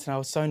airport once, and I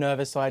was so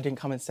nervous, so I didn't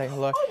come and say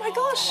hello. Oh my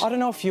gosh! I don't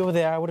know if you were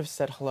there. I would have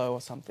said hello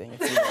or something.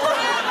 If you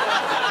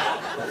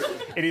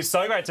It is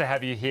so great to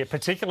have you here,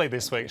 particularly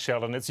this week,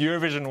 Sheldon. It's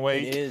Eurovision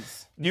week. It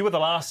is. You were the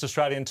last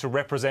Australian to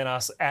represent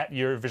us at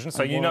Eurovision,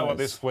 so you know what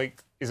this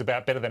week is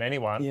about better than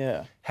anyone.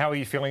 Yeah. How are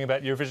you feeling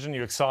about Eurovision?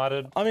 You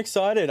excited? I'm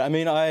excited. I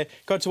mean, I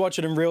got to watch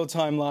it in real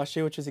time last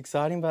year, which was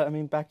exciting, but I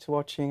mean, back to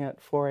watching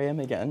at 4 a.m.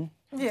 again.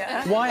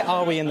 Yeah. Why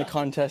are we in the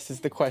contest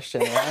is the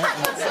question, right?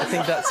 I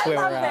think that's where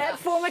we're at. That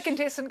former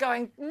contestant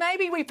going,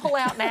 maybe we pull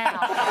out now.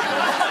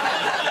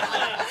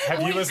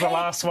 Have you as the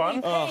last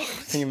one? Oh,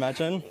 can you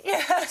imagine?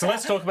 Yeah. So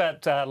let's talk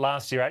about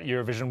last year at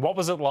Eurovision. What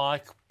was it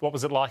like? What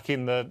was it like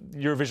in the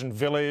Eurovision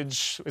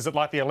village? Is it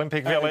like the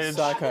Olympic village?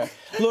 Psycho.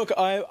 Look,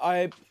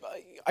 I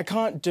I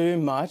can't do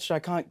much. I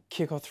can't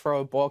kick or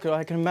throw a ball. 'Cause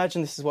I can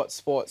imagine this is what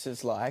sports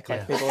is like.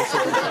 Like people are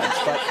super intense.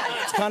 But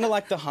it's kind of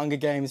like the Hunger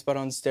Games, but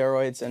on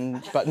steroids,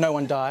 but no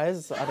one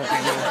dies. I don't know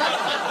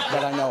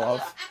that I know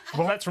of.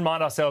 Well, let's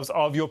remind ourselves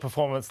of your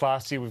performance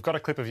last year. We've got a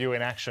clip of you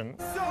in action.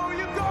 So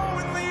you go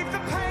and leave the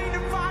pain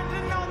and find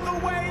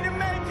another way to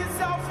make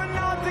yourself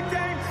another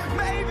game.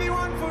 Maybe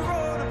one for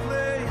all to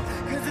play.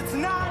 'Cause it's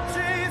not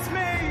just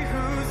me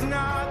who's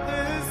not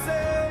the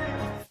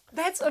same.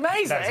 That's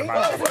amazing. That's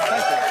amazing.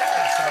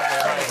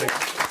 That's amazing.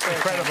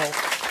 Incredible.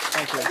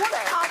 Thank you.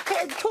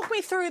 Talk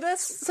me through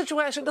this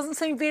situation. It doesn't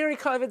seem very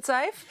COVID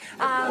safe.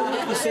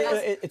 You see,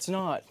 it's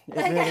not. It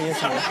really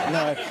isn't.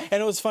 No.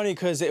 And it was funny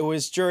because it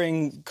was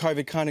during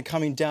COVID kind of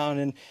coming down,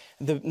 and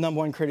the number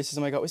one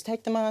criticism I got was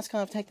take the mask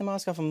off, take the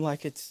mask off. I'm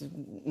like, it's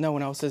no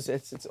one else's.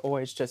 It's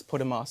always just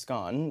put a mask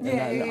on, and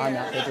then I'm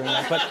out there doing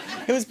that. But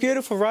it was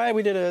beautiful, right?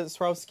 We did a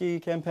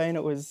Swarovski campaign.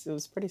 It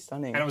was pretty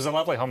stunning. And it was a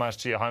lovely homage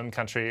to your home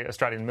country,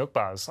 Australian milk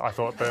bars. I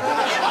thought that it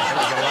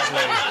was a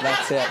lovely...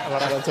 That's it.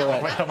 That'll do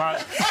it.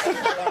 Homage.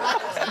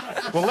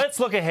 Well, let's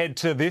look ahead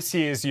to this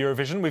year's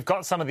Eurovision. We've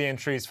got some of the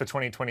entries for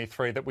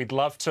 2023 that we'd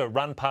love to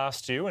run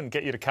past you and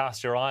get you to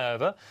cast your eye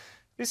over.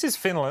 This is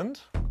Finland.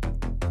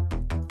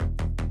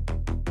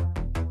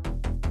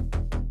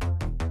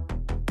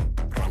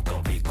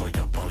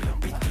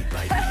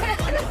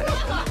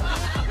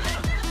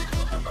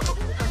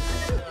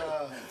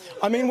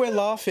 I mean, we're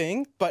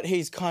laughing, but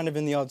he's kind of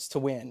in the odds to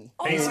win.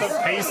 That's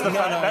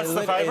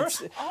the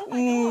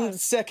favourite?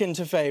 Second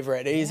to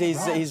favourite.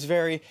 He's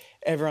very...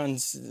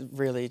 Everyone's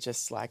really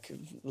just, like,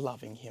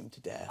 loving him to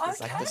death.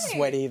 It's like the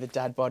sweaty, the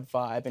dad bod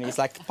vibe, and he's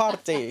like,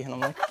 party. And I'm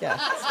like, yeah,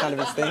 it's kind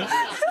of his thing.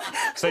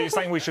 So you're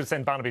saying we should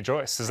send Barnaby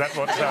Joyce? Is that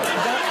what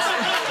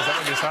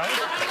you're saying?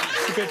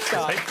 It's a good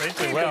start. He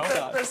did well.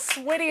 The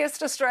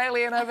sweatiest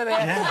Australian over there.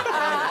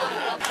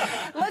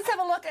 Yeah. Let's have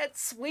a look at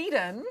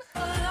Sweden.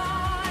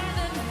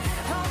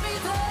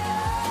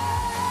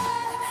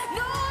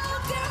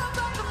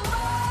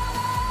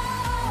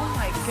 Oh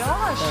my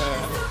gosh.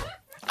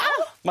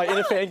 My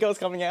inner fangirl's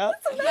coming out.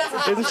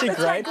 Isn't she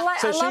great?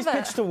 So she's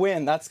pitched to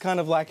win. That's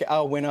kind of like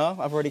our winner.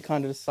 I've already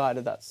kind of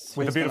decided that's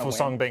with the beautiful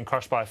song being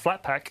crushed by a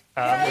flat pack,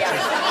 which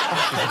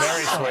is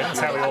very sweet. That's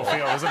how we all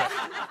feel, isn't it?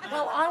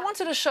 Well, I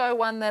wanted to show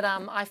one that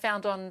I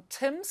found on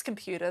Tim's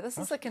computer. This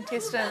is a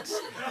contestant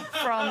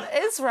from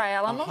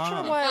Israel. I'm not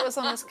sure why it was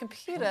on his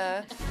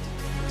computer.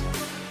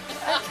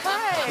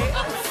 Okay.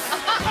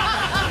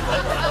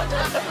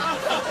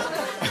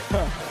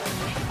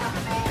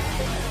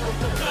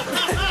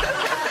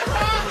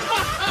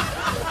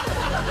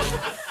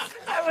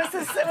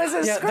 It was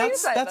a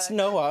screensaver. That's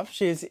Noah.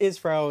 She's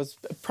Israel's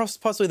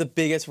possibly the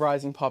biggest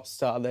rising pop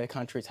star their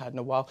country's had in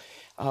a while.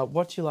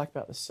 What do you like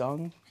about the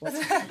song? What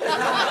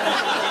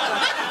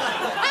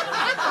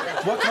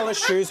colour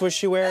shoes was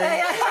she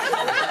wearing?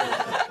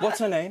 What's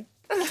her name?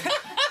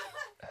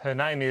 Her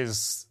name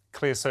is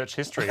Clear Search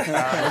History. I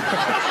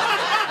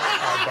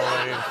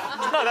believe.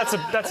 No,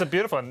 that's a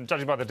beautiful one.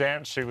 Judging by the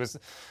dance, she was,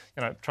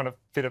 trying to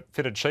fit a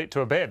fitted sheet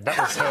to a bed. That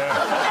was her.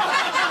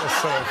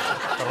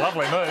 The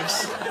lovely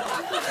moves.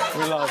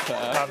 We love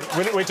her.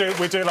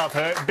 We do love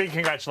her. Big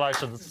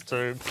congratulations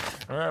to.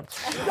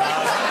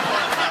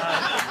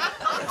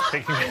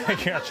 Big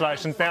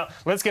congratulations. Now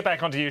let's get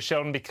back onto you,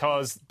 Sheldon,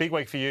 because big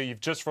week for you.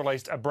 You've just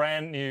released a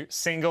brand new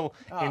single,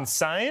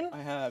 Insane.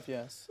 I have,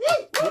 yes.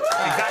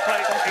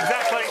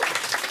 Exactly.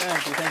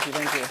 Thank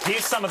you.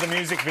 Here's some of the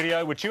music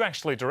video which you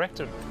actually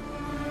directed.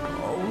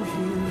 Oh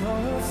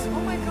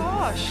my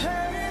gosh.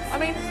 I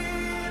mean.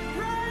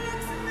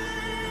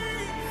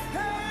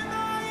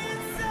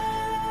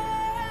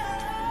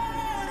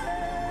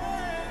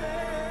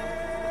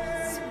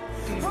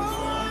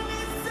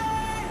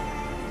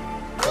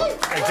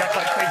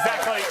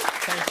 Exactly.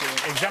 Thank you.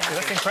 Exactly.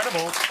 That's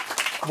incredible.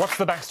 What's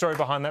the backstory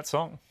behind that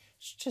song?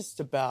 It's just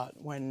about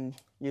when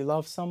you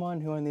love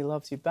someone who only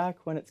loves you back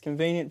when it's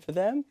convenient for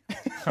them.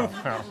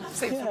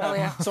 Seems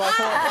familiar.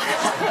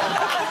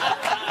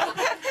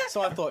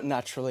 So I thought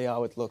naturally I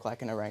would look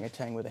like an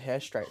orangutan with a hair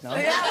straightener.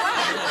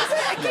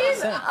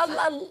 Again,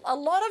 a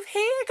lot of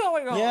hair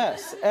going on.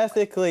 Yes,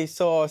 ethically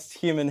sourced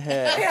human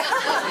hair.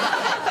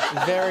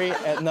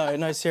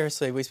 No,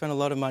 seriously, we spent a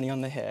lot of money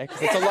on the hair.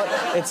 'Cause it's a lot.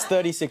 It's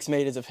 36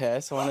 metres of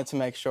hair, so I wanted to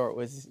make sure it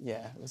was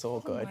all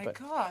good. Oh my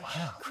gosh.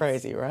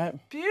 Crazy, right?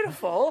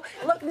 Beautiful.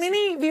 Look,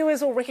 many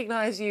viewers will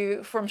recognise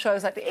you from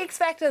shows like The X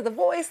Factor, The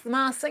Voice, The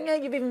Masked Singer.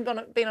 You've even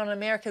been on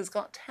America's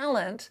Got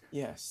Talent.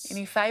 Yes.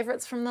 Any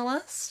favourites from the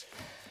list?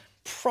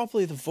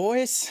 Probably The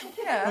Voice.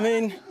 Yeah. I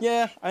mean,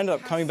 I ended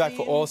up coming back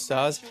for All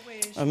Stars.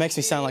 It makes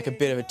me sound like a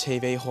bit of a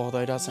TV whore,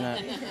 though, doesn't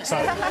it? So,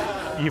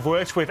 you've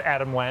worked with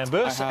Adam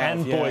Lambert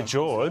and Boy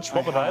George.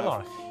 What were they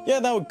like? Yeah,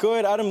 they were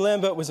good. Adam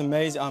Lambert was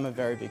amazing. I'm a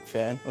very big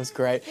fan. It was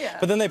great. Yeah.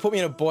 But then they put me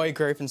in a boy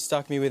group and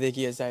stuck me with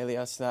Iggy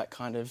Azalea, so that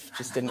kind of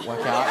just didn't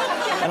work out.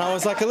 And I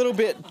was like a little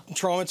bit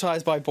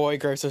traumatised by boy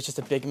groups. It was just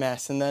a big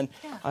mess. And then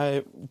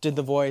I did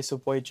The Voice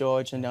with Boy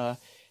George, and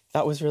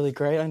that was really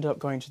great. I ended up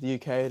going to the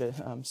UK to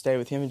stay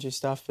with him and do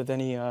stuff, but then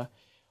he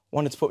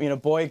wanted to put me in a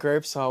boy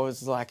group, so I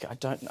was like, I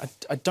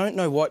don't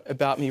know what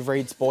about me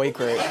reads boy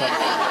group. But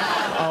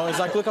I was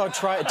like, look, I'll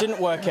try. It didn't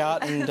work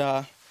out,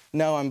 and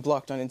now I'm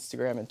blocked on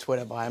Instagram and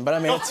Twitter by him. But I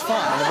mean, it's fine.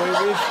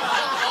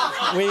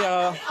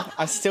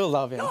 I still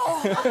love him.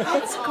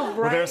 That's great.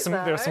 Well, there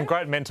are some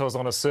great mentors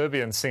on a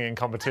Serbian singing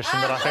competition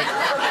that I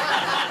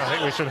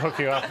think we should hook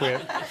you up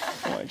with.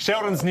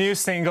 Sheldon's new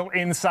single,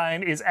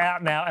 Insane, is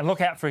out now, and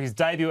look out for his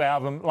debut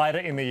album later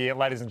in the year.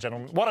 Ladies and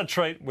gentlemen, what a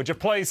treat. Would you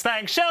please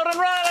thank Sheldon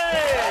Riley?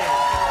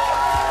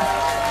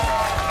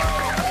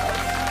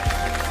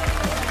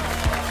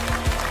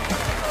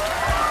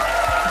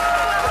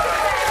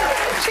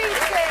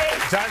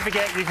 Don't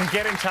forget, you can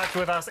get in touch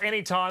with us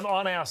anytime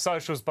on our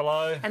socials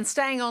below. And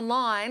staying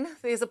online,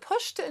 there's a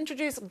push to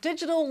introduce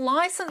digital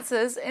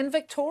licences in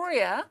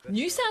Victoria.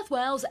 New South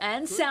Wales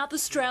and South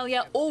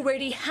Australia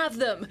already have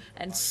them,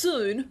 and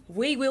soon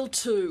we will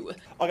too.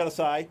 I got to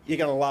say, you're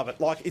going to love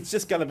it. Like, it's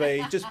just going to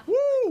be just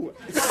woo!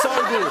 It's so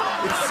good.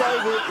 It's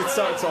so good. It's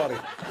so exciting.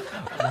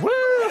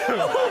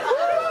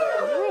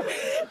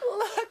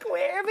 Look,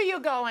 wherever you're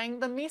going,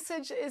 the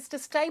message is to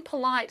stay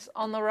polite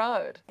on the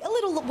road. A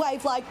little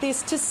wave like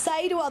this to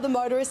say to other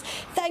motorists,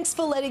 thanks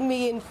for letting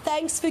me in,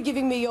 thanks for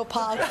giving me your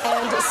park,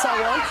 and so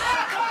on.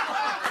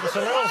 Just a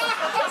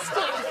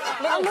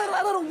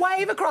little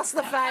wave across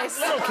the face.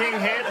 Little king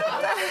head.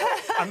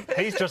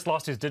 He's just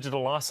lost his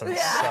digital licence.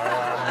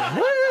 Yeah.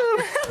 So,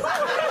 woo!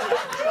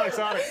 So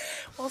exciting.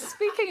 Well,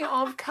 speaking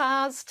of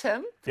cars,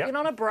 Tim, Yep. been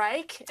on a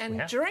break, and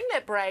Yeah. during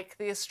that break,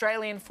 the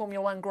Australian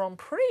Formula One Grand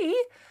Prix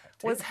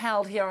was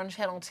held here on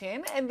Channel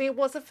 10, and there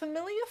was a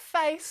familiar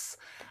face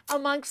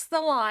amongst the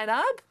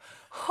lineup.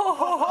 Ho,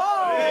 ho,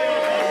 ho!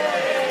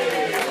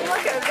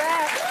 Look at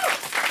that.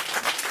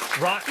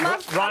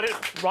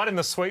 Right in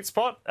the sweet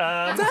spot.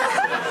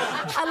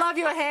 I love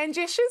your hand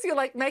gestures. You're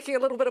like making a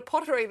little bit of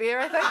pottery there,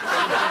 I think.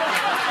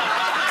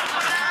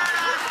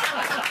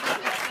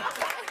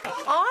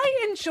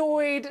 I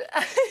enjoyed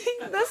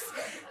this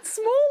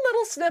small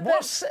little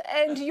snippet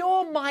and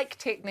your mic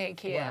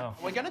technique here. Wow.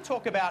 We're going to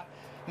talk about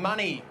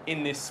money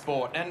in this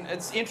sport, and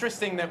it's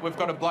interesting that we've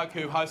got a bloke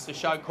who hosts a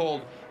show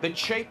called The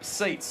Cheap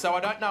Seats, so I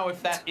don't know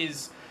if that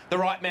is the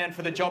right man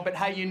for the job, but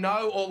hey, you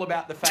know all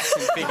about the facts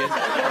and figures.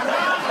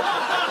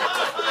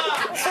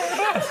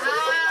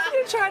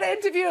 You're trying to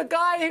interview a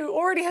guy who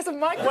already has a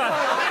microphone.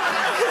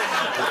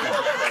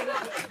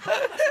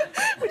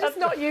 We're just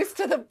not used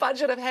to the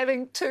budget of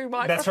having two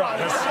microphones. That's right.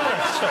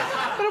 That's true.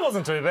 But it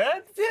wasn't too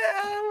bad.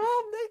 Yeah,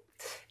 well, it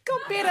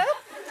got better.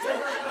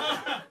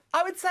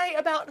 I would say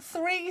about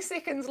 3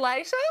 seconds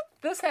later,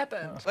 this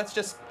happened. Let's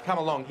just come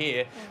along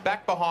here.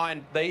 Back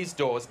behind these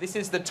doors, this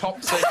is the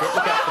top secret.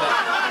 Look out for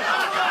that.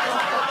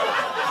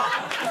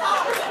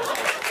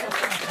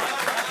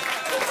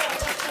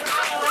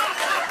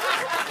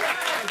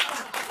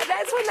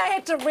 That's when they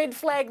had to red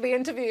flag the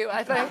interview,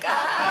 I think.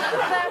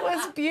 That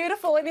was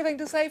beautiful. Anything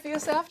to say for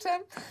yourself,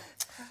 Tim?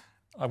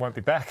 I won't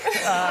be back.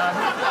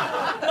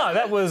 No,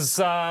 that was...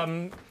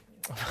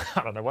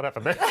 I don't know what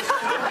happened there.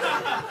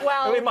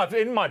 Well,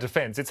 in my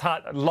defence, it's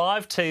hard.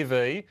 Live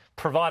TV,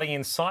 providing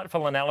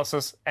insightful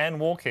analysis and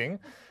walking,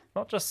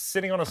 not just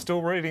sitting on a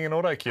stool reading an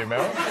auto cue,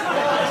 Mel.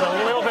 There's a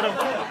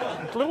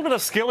little bit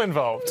of skill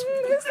involved.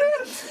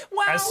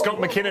 Wow. As Scott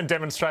McKinnon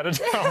demonstrated.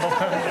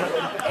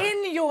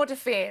 In your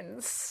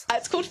defence.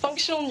 It's called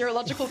functional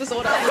neurological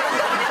disorder. That's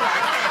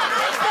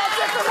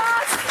it from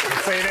us.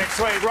 See you next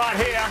week, right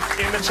here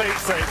in the cheap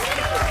seat.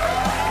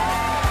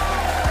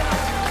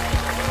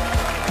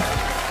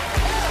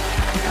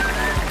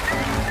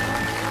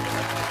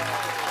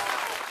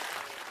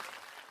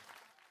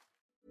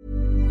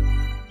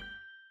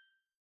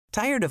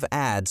 Tired of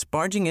ads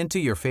barging into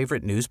your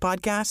favorite news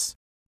podcasts?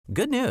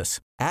 Good news.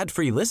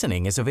 Ad-free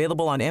listening is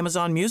available on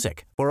Amazon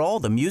Music for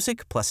all the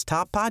music plus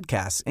top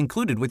podcasts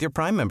included with your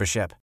Prime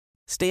membership.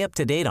 Stay up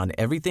to date on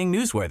everything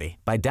newsworthy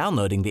by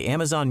downloading the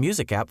Amazon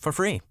Music app for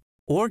free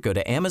or go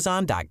to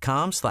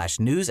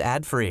amazon.com/news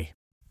ad free.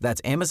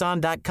 That's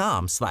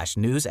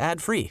amazon.com/news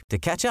ad free to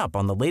catch up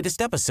on the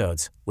latest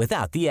episodes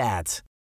without the ads.